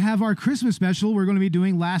 we're going to have our Christmas special. We're going to be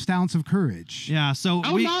doing Last Ounce of Courage. Yeah, so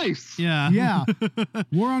nice. Yeah.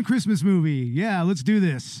 War on Christmas movie. Yeah, let's do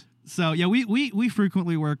this. So yeah, we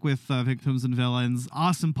frequently work with Victims and Villains.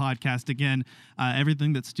 Awesome podcast. Again,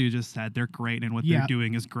 everything that Stu just said, they're great, and what they're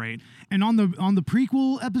doing is great. And on the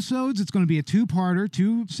prequel episodes, it's going to be a two-parter,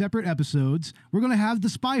 two separate episodes. We're going to have the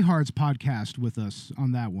Spy Hearts podcast with us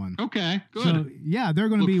on that one. Okay, good. So yeah, they're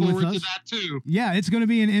going to be with us. Look forward to that too. Yeah, it's going to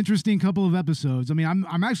be an interesting couple of episodes. I mean,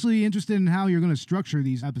 I'm actually interested in how you're going to structure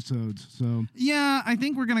these episodes. So yeah, I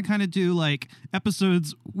think we're going to kind of do like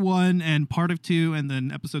episodes 1 and part of 2, and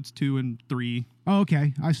then episodes 2 and 3. Oh,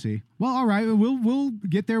 okay, I see. Well, all right, we'll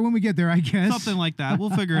get there when we get there, I guess. Something like that. We'll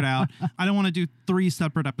figure it out. I don't want to do 3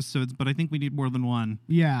 separate episodes, but I think we need more than one.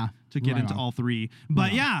 Yeah. To get into all 3.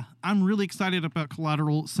 But yeah, I'm really excited about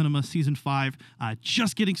Collateral Cinema Season 5.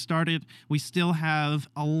 Just getting started. We still have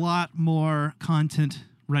a lot more content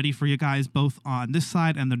ready for you guys, both on this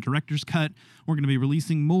side and the director's cut. We're going to be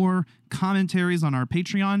releasing more commentaries on our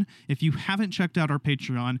Patreon. If you haven't checked out our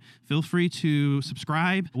Patreon, feel free to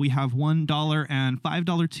subscribe. We have $1 and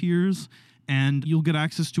 $5 tiers, and you'll get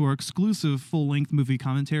access to our exclusive full-length movie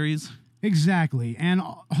commentaries. Exactly. And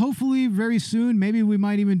hopefully very soon, maybe we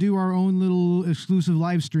might even do our own little exclusive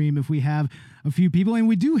live stream if we have a few people. And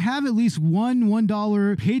we do have at least one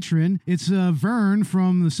 $1 patron. It's Vern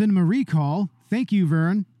from the Cinema Recall. Thank you,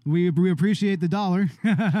 Vern. We appreciate the dollar.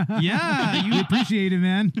 Yeah. We appreciate it,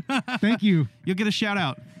 man. Thank you. You'll get a shout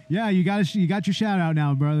out. Yeah, you got your shout out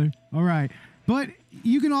now, brother. All right. But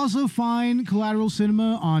you can also find Collateral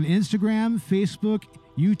Cinema on Instagram, Facebook,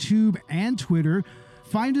 YouTube, and Twitter.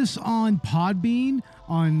 Find us on Podbean,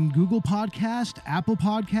 on Google Podcast, Apple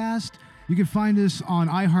Podcast. You can find us on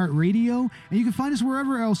iHeartRadio, and you can find us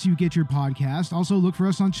wherever else you get your podcast. Also, look for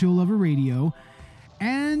us on Chill Lover Radio.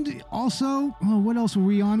 And also, what else are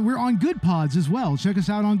we on? We're on Good Pods as well. Check us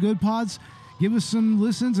out on Good Pods. Give us some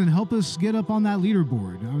listens and help us get up on that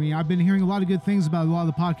leaderboard. I mean, I've been hearing a lot of good things about a lot of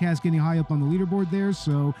the podcasts getting high up on the leaderboard there.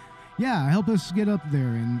 So, yeah, help us get up there.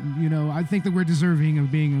 And, I think that we're deserving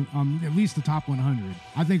of being at least the top 100.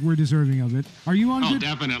 I think we're deserving of it. Are you on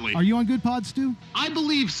definitely. Are you on Good Pods, Stu? I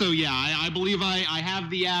believe so, yeah. I believe I have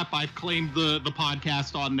the app. I've claimed the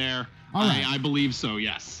podcast on there. All right. I believe so,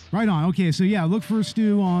 yes. Right on. Okay, so yeah, look for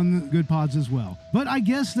Stu on Good Pods as well. But I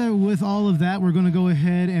guess that with all of that, we're going to go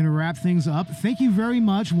ahead and wrap things up. Thank you very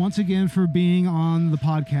much once again for being on the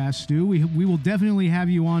podcast, Stu. We will definitely have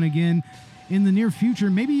you on again in the near future,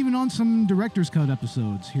 maybe even on some director's cut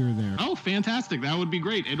episodes here or there. Oh, fantastic. That would be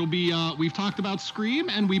great. It'll be, we've talked about Scream,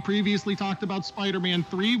 and we previously talked about Spider-Man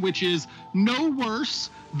 3, which is no worse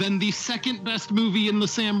than the second best movie in the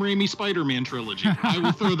Sam Raimi Spider-Man trilogy. I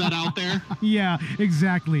will throw that out there. Yeah,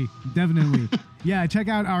 exactly. Definitely. Yeah, check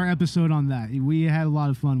out our episode on that. We had a lot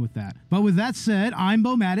of fun with that. But with that said, I'm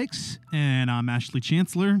Bo Maddox. And I'm Ashley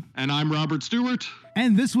Chancellor. And I'm Robert Stewart.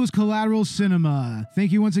 And this was Collateral Cinema.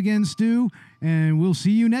 Thank you once again, Stu, and we'll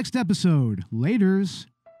see you next episode. Laters.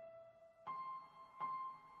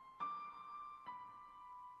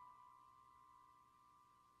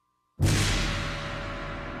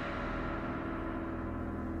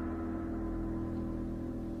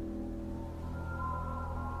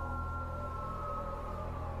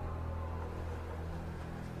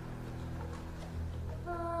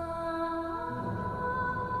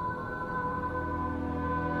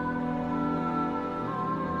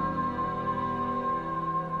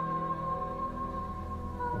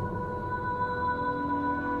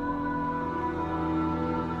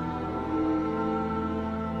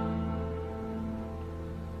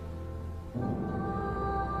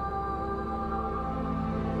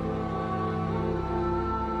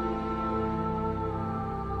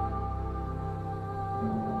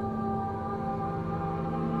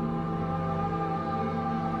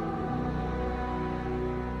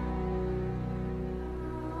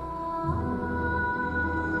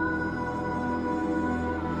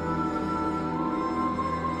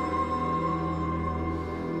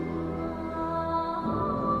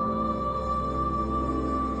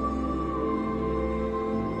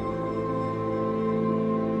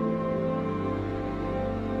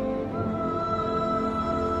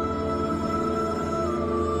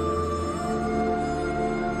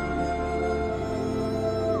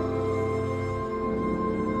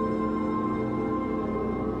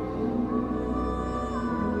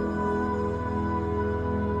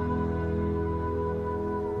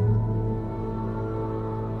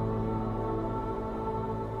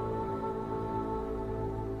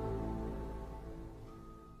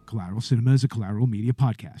 Collateral Cinema is a Collateral Media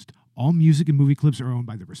podcast. All music and movie clips are owned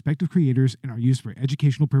by their respective creators and are used for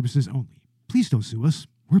educational purposes only. Please don't sue us.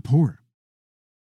 We're poor.